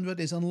size of 100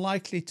 is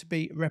unlikely to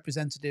be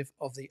representative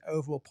of the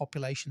overall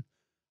population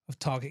of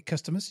target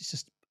customers. It's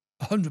just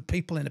 100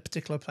 people in a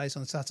particular place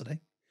on a Saturday.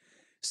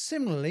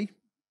 Similarly,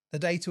 the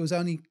data was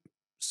only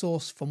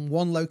sourced from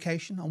one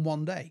location on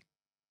one day.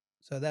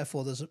 So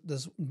therefore,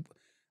 there's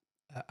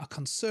a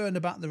concern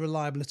about the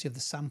reliability of the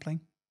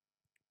sampling.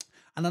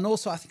 And then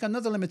also, I think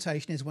another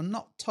limitation is we're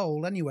not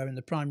told anywhere in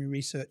the primary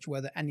research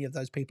whether any of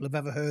those people have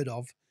ever heard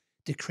of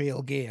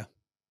Decreal gear.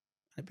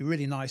 It'd be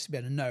really nice to be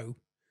able to know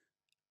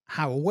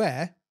how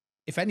aware,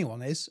 if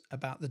anyone is,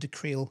 about the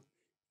Decreal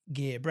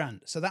gear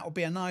brand. So that would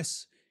be a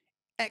nice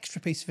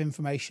extra piece of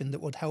information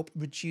that would help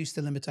reduce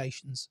the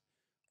limitations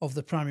of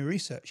the primary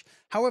research.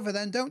 However,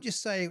 then don't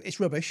just say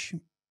it's rubbish,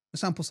 the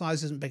sample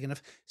size isn't big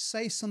enough.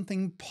 Say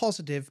something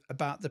positive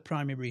about the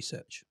primary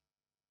research.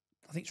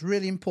 I think it's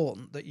really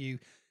important that you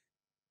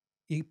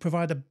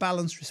provide a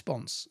balanced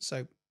response.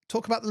 So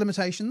talk about the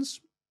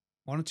limitations,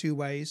 one or two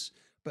ways,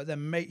 but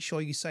then make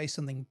sure you say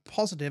something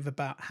positive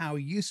about how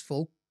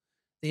useful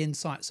the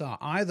insights are,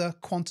 either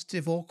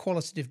quantitative or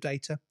qualitative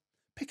data.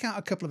 Pick out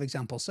a couple of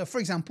examples. So for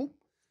example,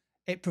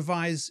 it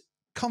provides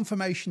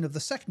confirmation of the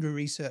secondary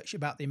research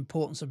about the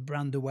importance of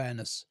brand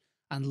awareness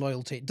and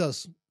loyalty. It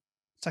does.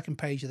 Second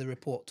page of the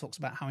report talks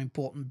about how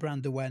important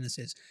brand awareness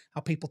is, how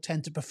people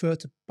tend to prefer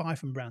to buy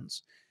from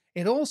brands.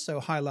 It also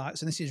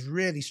highlights, and this is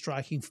really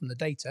striking from the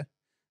data,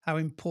 how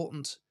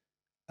important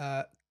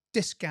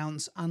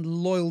discounts and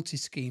loyalty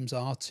schemes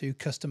are to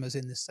customers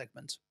in this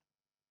segment.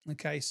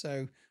 Okay,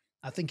 so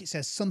I think it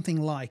says something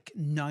like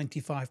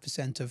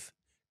 95% of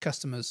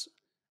customers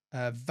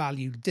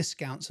value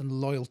discounts and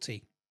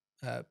loyalty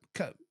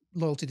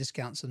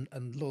discounts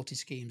and loyalty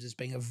schemes as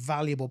being a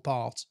valuable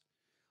part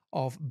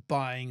of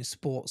buying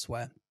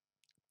sportswear.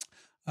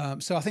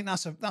 So I think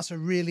that's a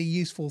really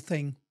useful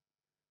thing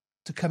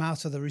to come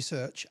out of the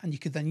research, and you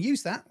could then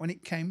use that when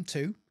it came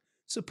to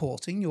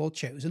supporting your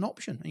chosen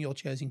option and your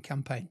chosen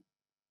campaign.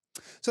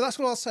 So that's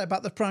what I'll say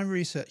about the primary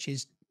research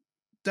is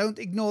don't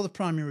ignore the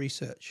primary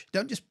research.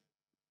 Don't just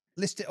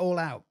list it all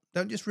out.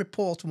 Don't just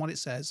report on what it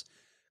says.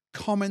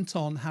 Comment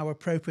on how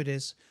appropriate it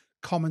is.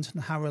 Comment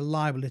on how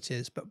reliable it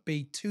is, but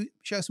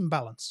show some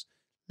balance,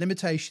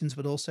 limitations,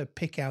 but also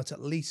pick out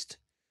at least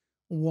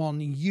one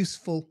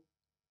useful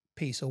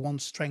piece or one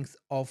strength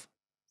of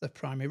the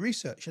primary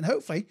research. And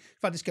hopefully,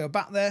 if I just go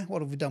back there,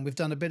 what have we done? We've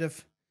done a bit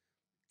of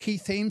key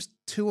themes,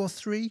 2 or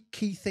 3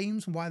 key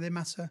themes and why they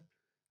matter,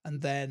 and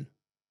then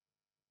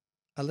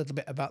a little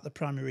bit about the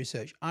primary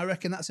research. I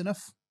reckon that's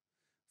enough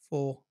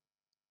for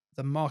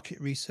the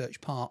market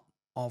research part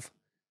of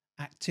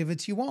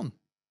activity 1.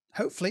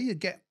 Hopefully you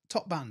get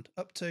top band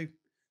up to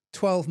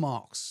 12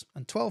 marks,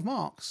 and 12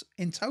 marks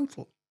in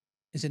total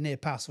is a near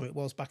pass, or it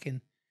was back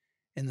in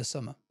the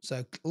summer.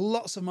 So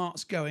lots of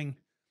marks going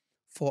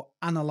for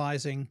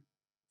analysing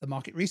the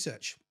market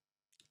research.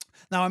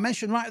 Now, I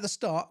mentioned right at the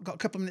start, got a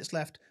couple of minutes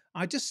left,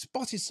 I just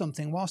spotted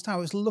something whilst I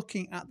was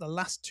looking at the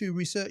last 2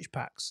 research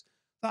packs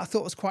that I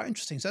thought was quite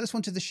interesting. So I just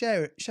wanted to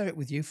share it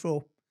with you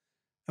for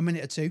a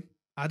minute or two.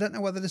 I don't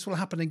know whether this will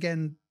happen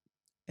again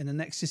in the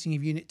next sitting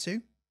of Unit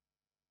 2,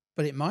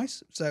 but it might,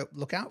 so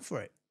look out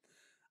for it.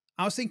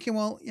 I was thinking,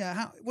 well,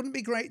 yeah, wouldn't it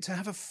be great to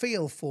have a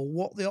feel for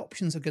what the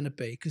options are going to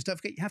be? Because don't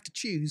forget, you have to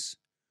choose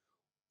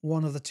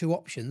one of the 2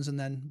 options and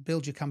then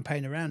build your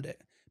campaign around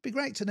it. It'd be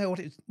great to know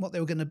what they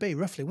were going to be,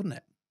 roughly, wouldn't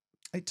it?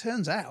 It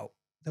turns out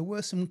there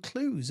were some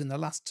clues in the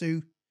last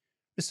 2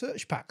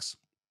 research packs.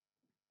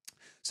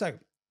 So,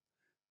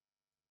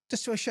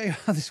 just to show you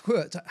how this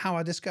worked, how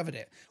I discovered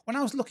it. When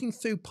I was looking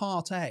through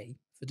Part A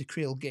for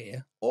Decreal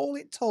Gear, all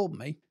it told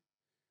me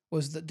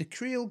was that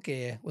Decreal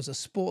Gear was a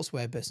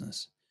sportswear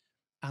business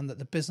and that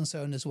the business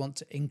owners want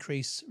to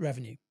increase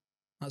revenue.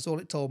 That's all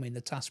it told me in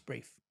the task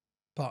brief,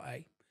 Part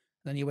A.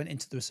 Then you went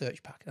into the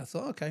research pack. And I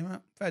thought, okay,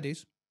 well, fair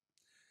dues.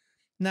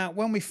 Now,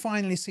 when we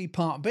finally see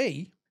Part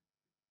B,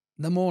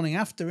 the morning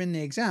after in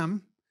the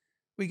exam,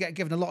 we get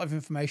given a lot of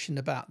information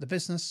about the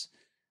business,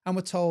 and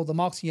we're told the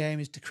marketing aim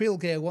is Decreal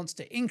Gear wants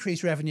to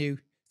increase revenue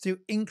through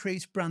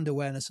increased brand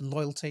awareness and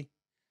loyalty.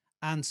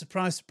 And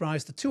surprise,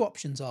 surprise, the 2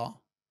 options are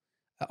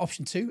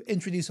option 2,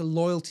 introduce a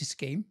loyalty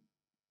scheme,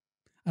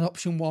 and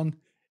option 1,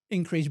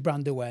 increase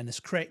brand awareness,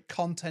 create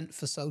content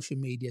for social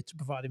media to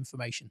provide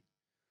information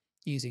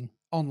using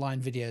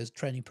online videos,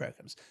 training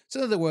programs. So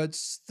in other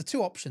words, the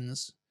 2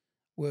 options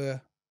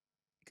were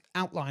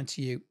outlined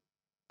to you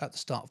at the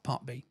start of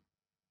Part B,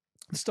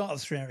 the start of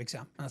the 3-hour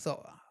exam. And I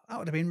thought that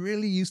would have been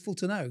really useful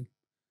to know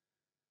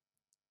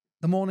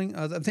the morning,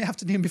 the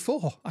afternoon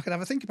before. I could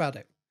have a think about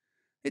it.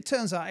 It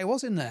turns out it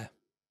was in there.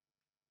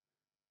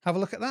 Have a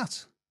look at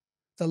that.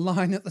 The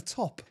line at the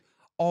top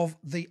of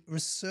the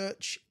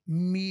research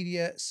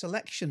media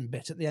selection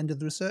bit at the end of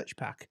the research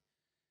pack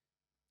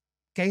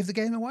gave the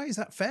game away. Is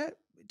that fair?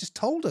 It just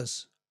told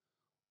us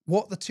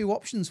what the 2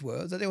 options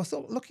were that they were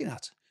looking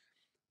at.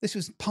 This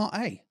was Part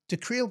A.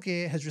 Decreal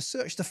Gear has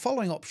researched the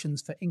following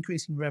options for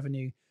increasing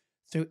revenue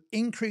through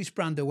increased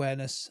brand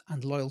awareness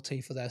and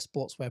loyalty for their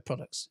sportswear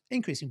products.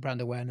 Increasing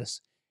brand awareness,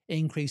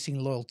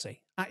 increasing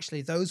loyalty.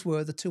 Actually, those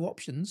were the 2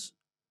 options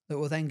that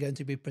were then going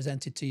to be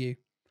presented to you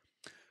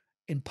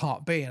in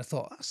Part B. And I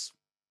thought,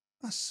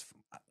 that's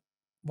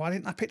why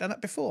didn't I pick that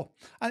up before?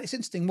 And it's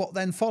interesting, what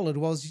then followed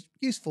was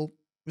useful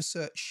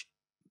research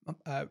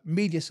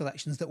media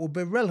selections that will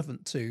be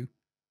relevant to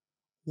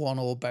one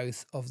or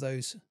both of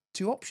those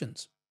 2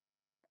 options.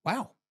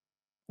 Wow.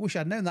 I wish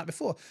I'd known that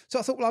before. So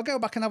I thought, well, I'll go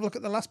back and have a look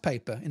at the last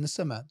paper in the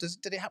summer.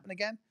 Did it happen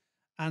again?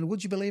 And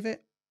would you believe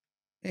it?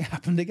 It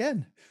happened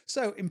again.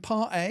 So in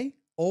part A,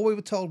 all we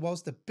were told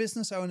was the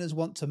business owners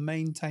want to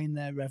maintain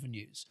their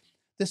revenues.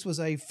 This was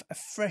a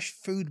fresh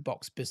food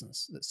box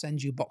business that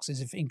sends you boxes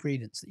of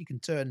ingredients that you can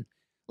turn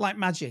like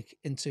magic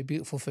into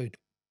beautiful food.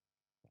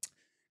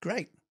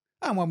 Great.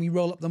 And when we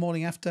roll up the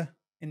morning after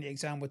in the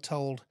exam, we're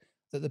told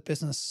that the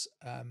business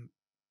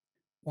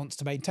wants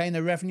to maintain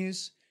their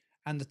revenues.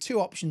 And the 2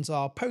 options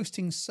are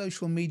posting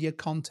social media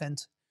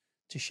content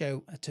to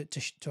show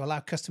to allow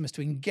customers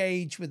to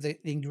engage with the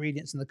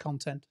ingredients and the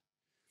content,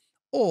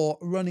 or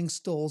running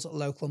stalls at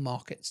local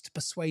markets to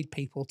persuade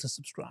people to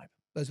subscribe.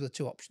 Those were the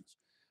 2 options.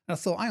 And I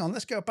thought, hang on,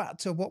 let's go back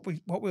to what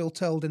we were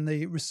told in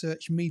the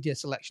research media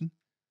selection.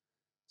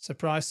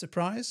 Surprise,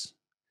 surprise.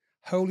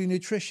 Wholly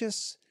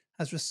Nutritious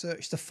has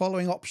researched the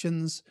following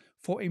options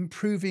for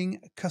improving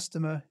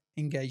customer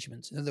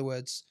engagement. In other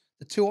words,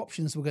 the 2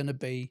 options were going to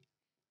be,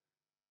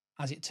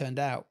 as it turned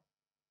out,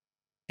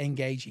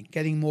 engaging,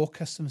 getting more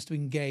customers to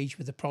engage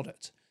with the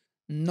product,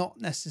 not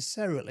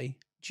necessarily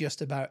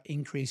just about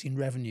increasing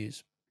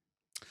revenues.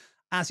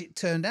 As it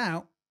turned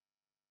out,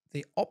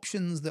 the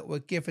options that were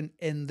given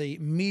in the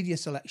media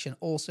selection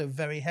also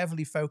very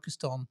heavily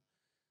focused on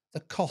the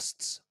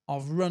costs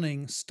of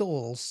running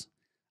stalls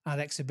at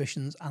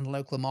exhibitions and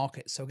local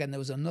markets. So again, there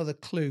was another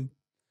clue,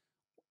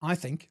 I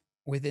think,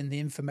 within the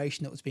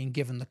information that was being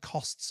given, the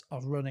costs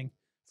of running,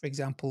 for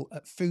example,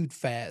 at food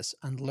fairs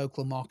and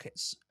local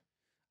markets.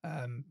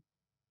 And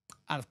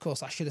of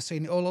course, I should have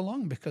seen it all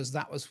along, because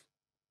that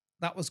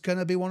was going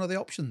to be one of the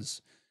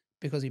options.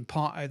 Because in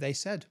part A, they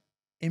said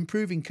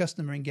improving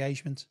customer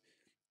engagement,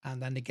 and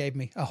then they gave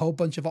me a whole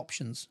bunch of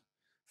options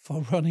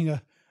for running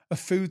a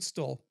food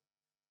stall.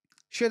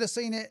 Should have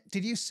seen it.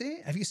 Did you see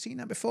it? Have you seen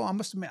that before? I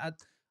must admit,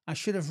 I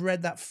should have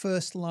read that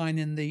first line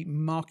in the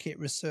market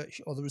research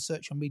or the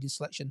research on media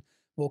selection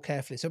more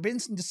carefully. So it'll be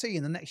interesting to see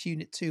in the next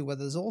unit 2 whether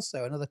there's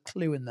also another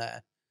clue in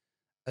there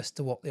as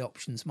to what the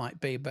options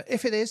might be. But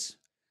if it is,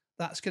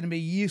 that's going to be a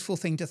useful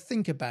thing to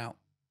think about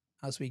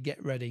as we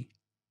get ready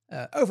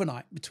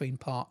overnight between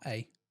part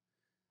A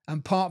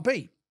and part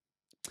B.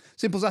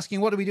 Simple's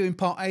asking, what do we do in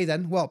part A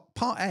then? Well,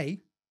 part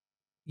A,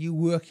 you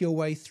work your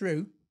way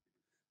through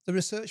the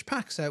research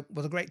pack. So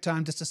what a great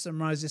time just to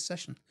summarize this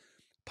session.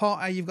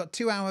 Part A, you've got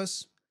 2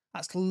 hours.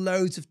 That's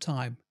loads of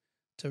time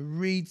to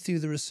read through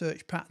the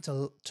research pack,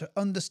 to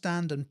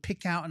understand and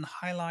pick out and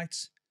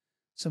highlight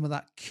some of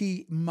that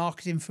key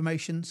market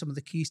information, some of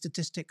the key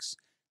statistics,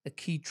 the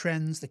key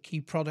trends, the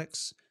key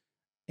products,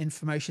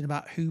 information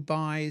about who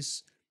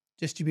buys,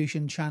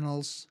 distribution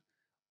channels,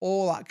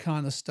 all that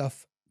kind of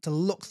stuff, to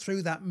look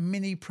through that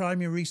mini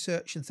primary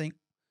research and think,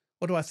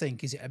 what do I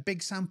think? Is it a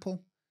big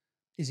sample?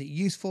 Is it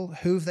useful?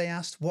 Who have they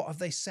asked? What have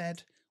they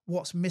said?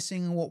 What's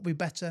missing and what would be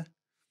better?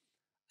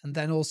 And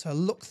then also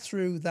look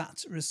through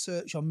that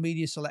research on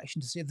media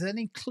selection to see if there's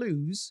any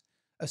clues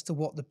as to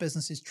what the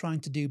business is trying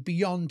to do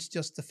beyond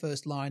just the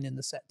first line in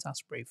the set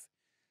task brief,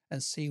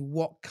 and see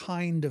what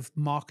kind of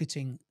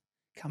marketing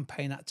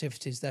campaign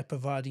activities they're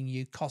providing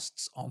you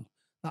costs on.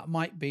 That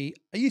might be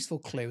a useful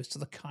clue as to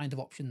the kind of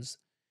options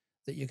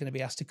that you're going to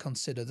be asked to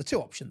consider, the 2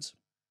 options,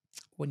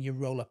 when you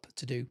roll up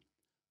to do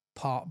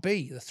part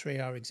B, the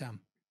 3-hour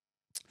exam.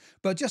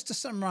 But just to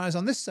summarize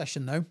on this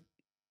session though,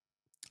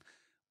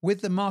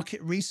 with the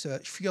market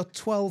research for your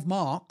 12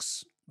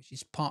 marks, which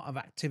is part of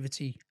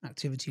activity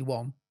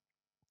 1,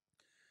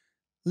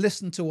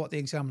 listen to what the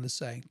examiner's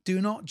saying.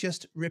 Do not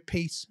just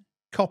repeat,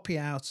 copy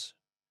out,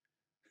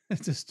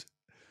 just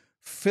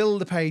fill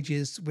the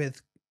pages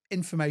with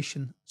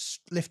information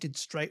lifted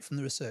straight from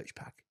the research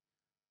pack.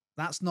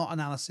 That's not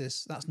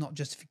analysis. That's not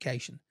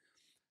justification.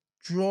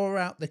 Draw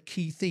out the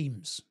key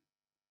themes.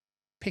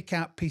 Pick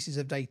out pieces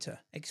of data.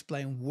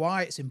 Explain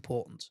why it's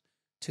important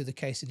to the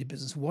case of your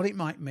business, what it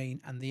might mean,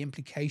 and the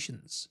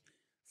implications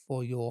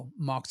for your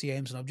marketing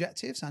aims and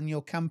objectives and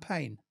your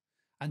campaign.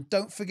 And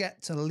don't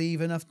forget to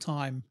leave enough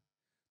time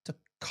to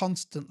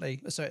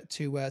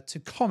to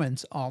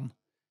comment on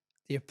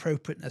the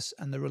appropriateness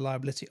and the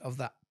reliability of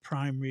that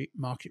primary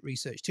market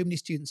research. Too many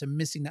students are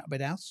missing that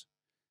bit out.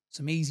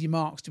 Some easy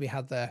marks to be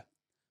had there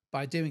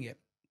by doing it.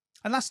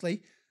 And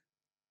lastly,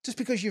 just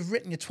because you've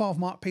written your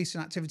 12-mark piece in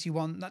activity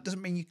 1, that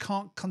doesn't mean you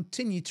can't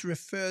continue to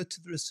refer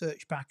to the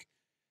research pack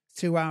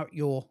throughout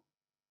your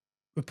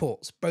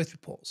reports, both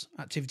reports,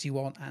 activity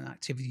 1 and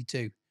activity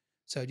 2.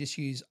 So just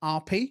use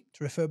RP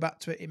to refer back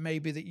to it. It may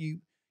be that you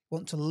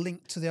want to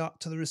link to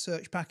the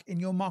research pack in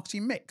your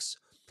marketing mix,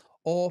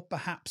 or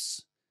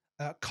perhaps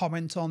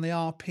comment on the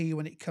RP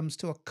when it comes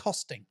to a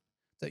costing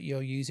that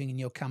you're using in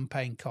your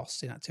campaign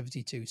costs in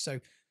activity 2. So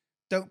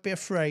don't be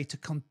afraid to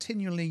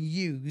continually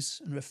use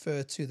and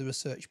refer to the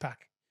research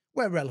pack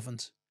where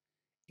relevant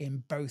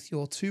in both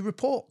your 2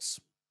 reports.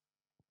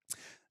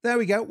 There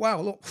we go.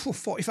 Wow, look,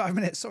 45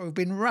 minutes. So we've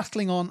been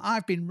rattling on.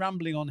 I've been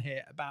rambling on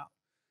here about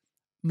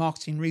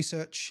marketing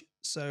research.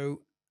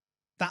 So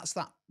that's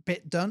that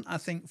bit done, I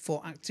think,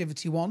 for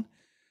activity 1.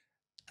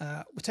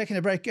 We're taking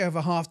a break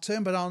over half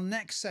term, but our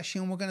next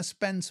session, we're going to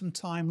spend some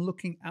time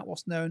looking at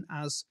what's known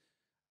as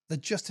the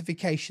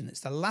justification. It's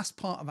the last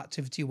part of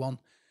activity 1.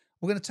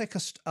 We're going to take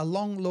a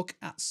long look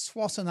at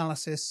SWOT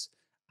analysis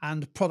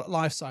and product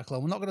lifecycle.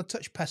 And we're not going to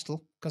touch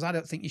pestle because I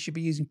don't think you should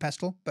be using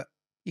pestle, but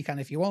you can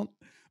if you want.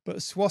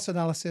 But SWOT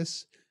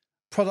analysis,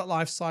 product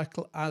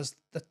lifecycle as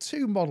the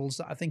 2 models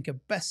that I think are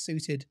best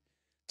suited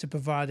to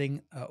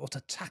providing or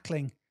to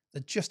tackling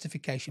the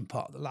justification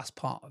part, the last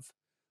part of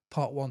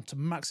part 1, to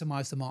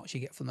maximize the marks you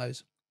get from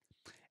those.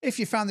 If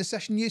you found this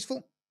session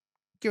useful,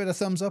 give it a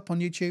thumbs up on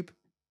YouTube,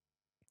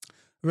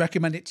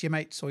 recommend it to your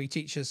mates or your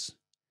teachers,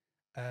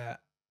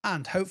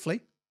 and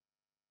hopefully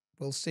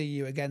we'll see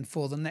you again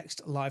for the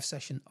next live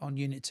session on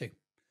Unit 2.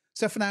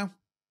 So for now,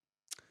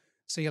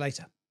 see you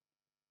later.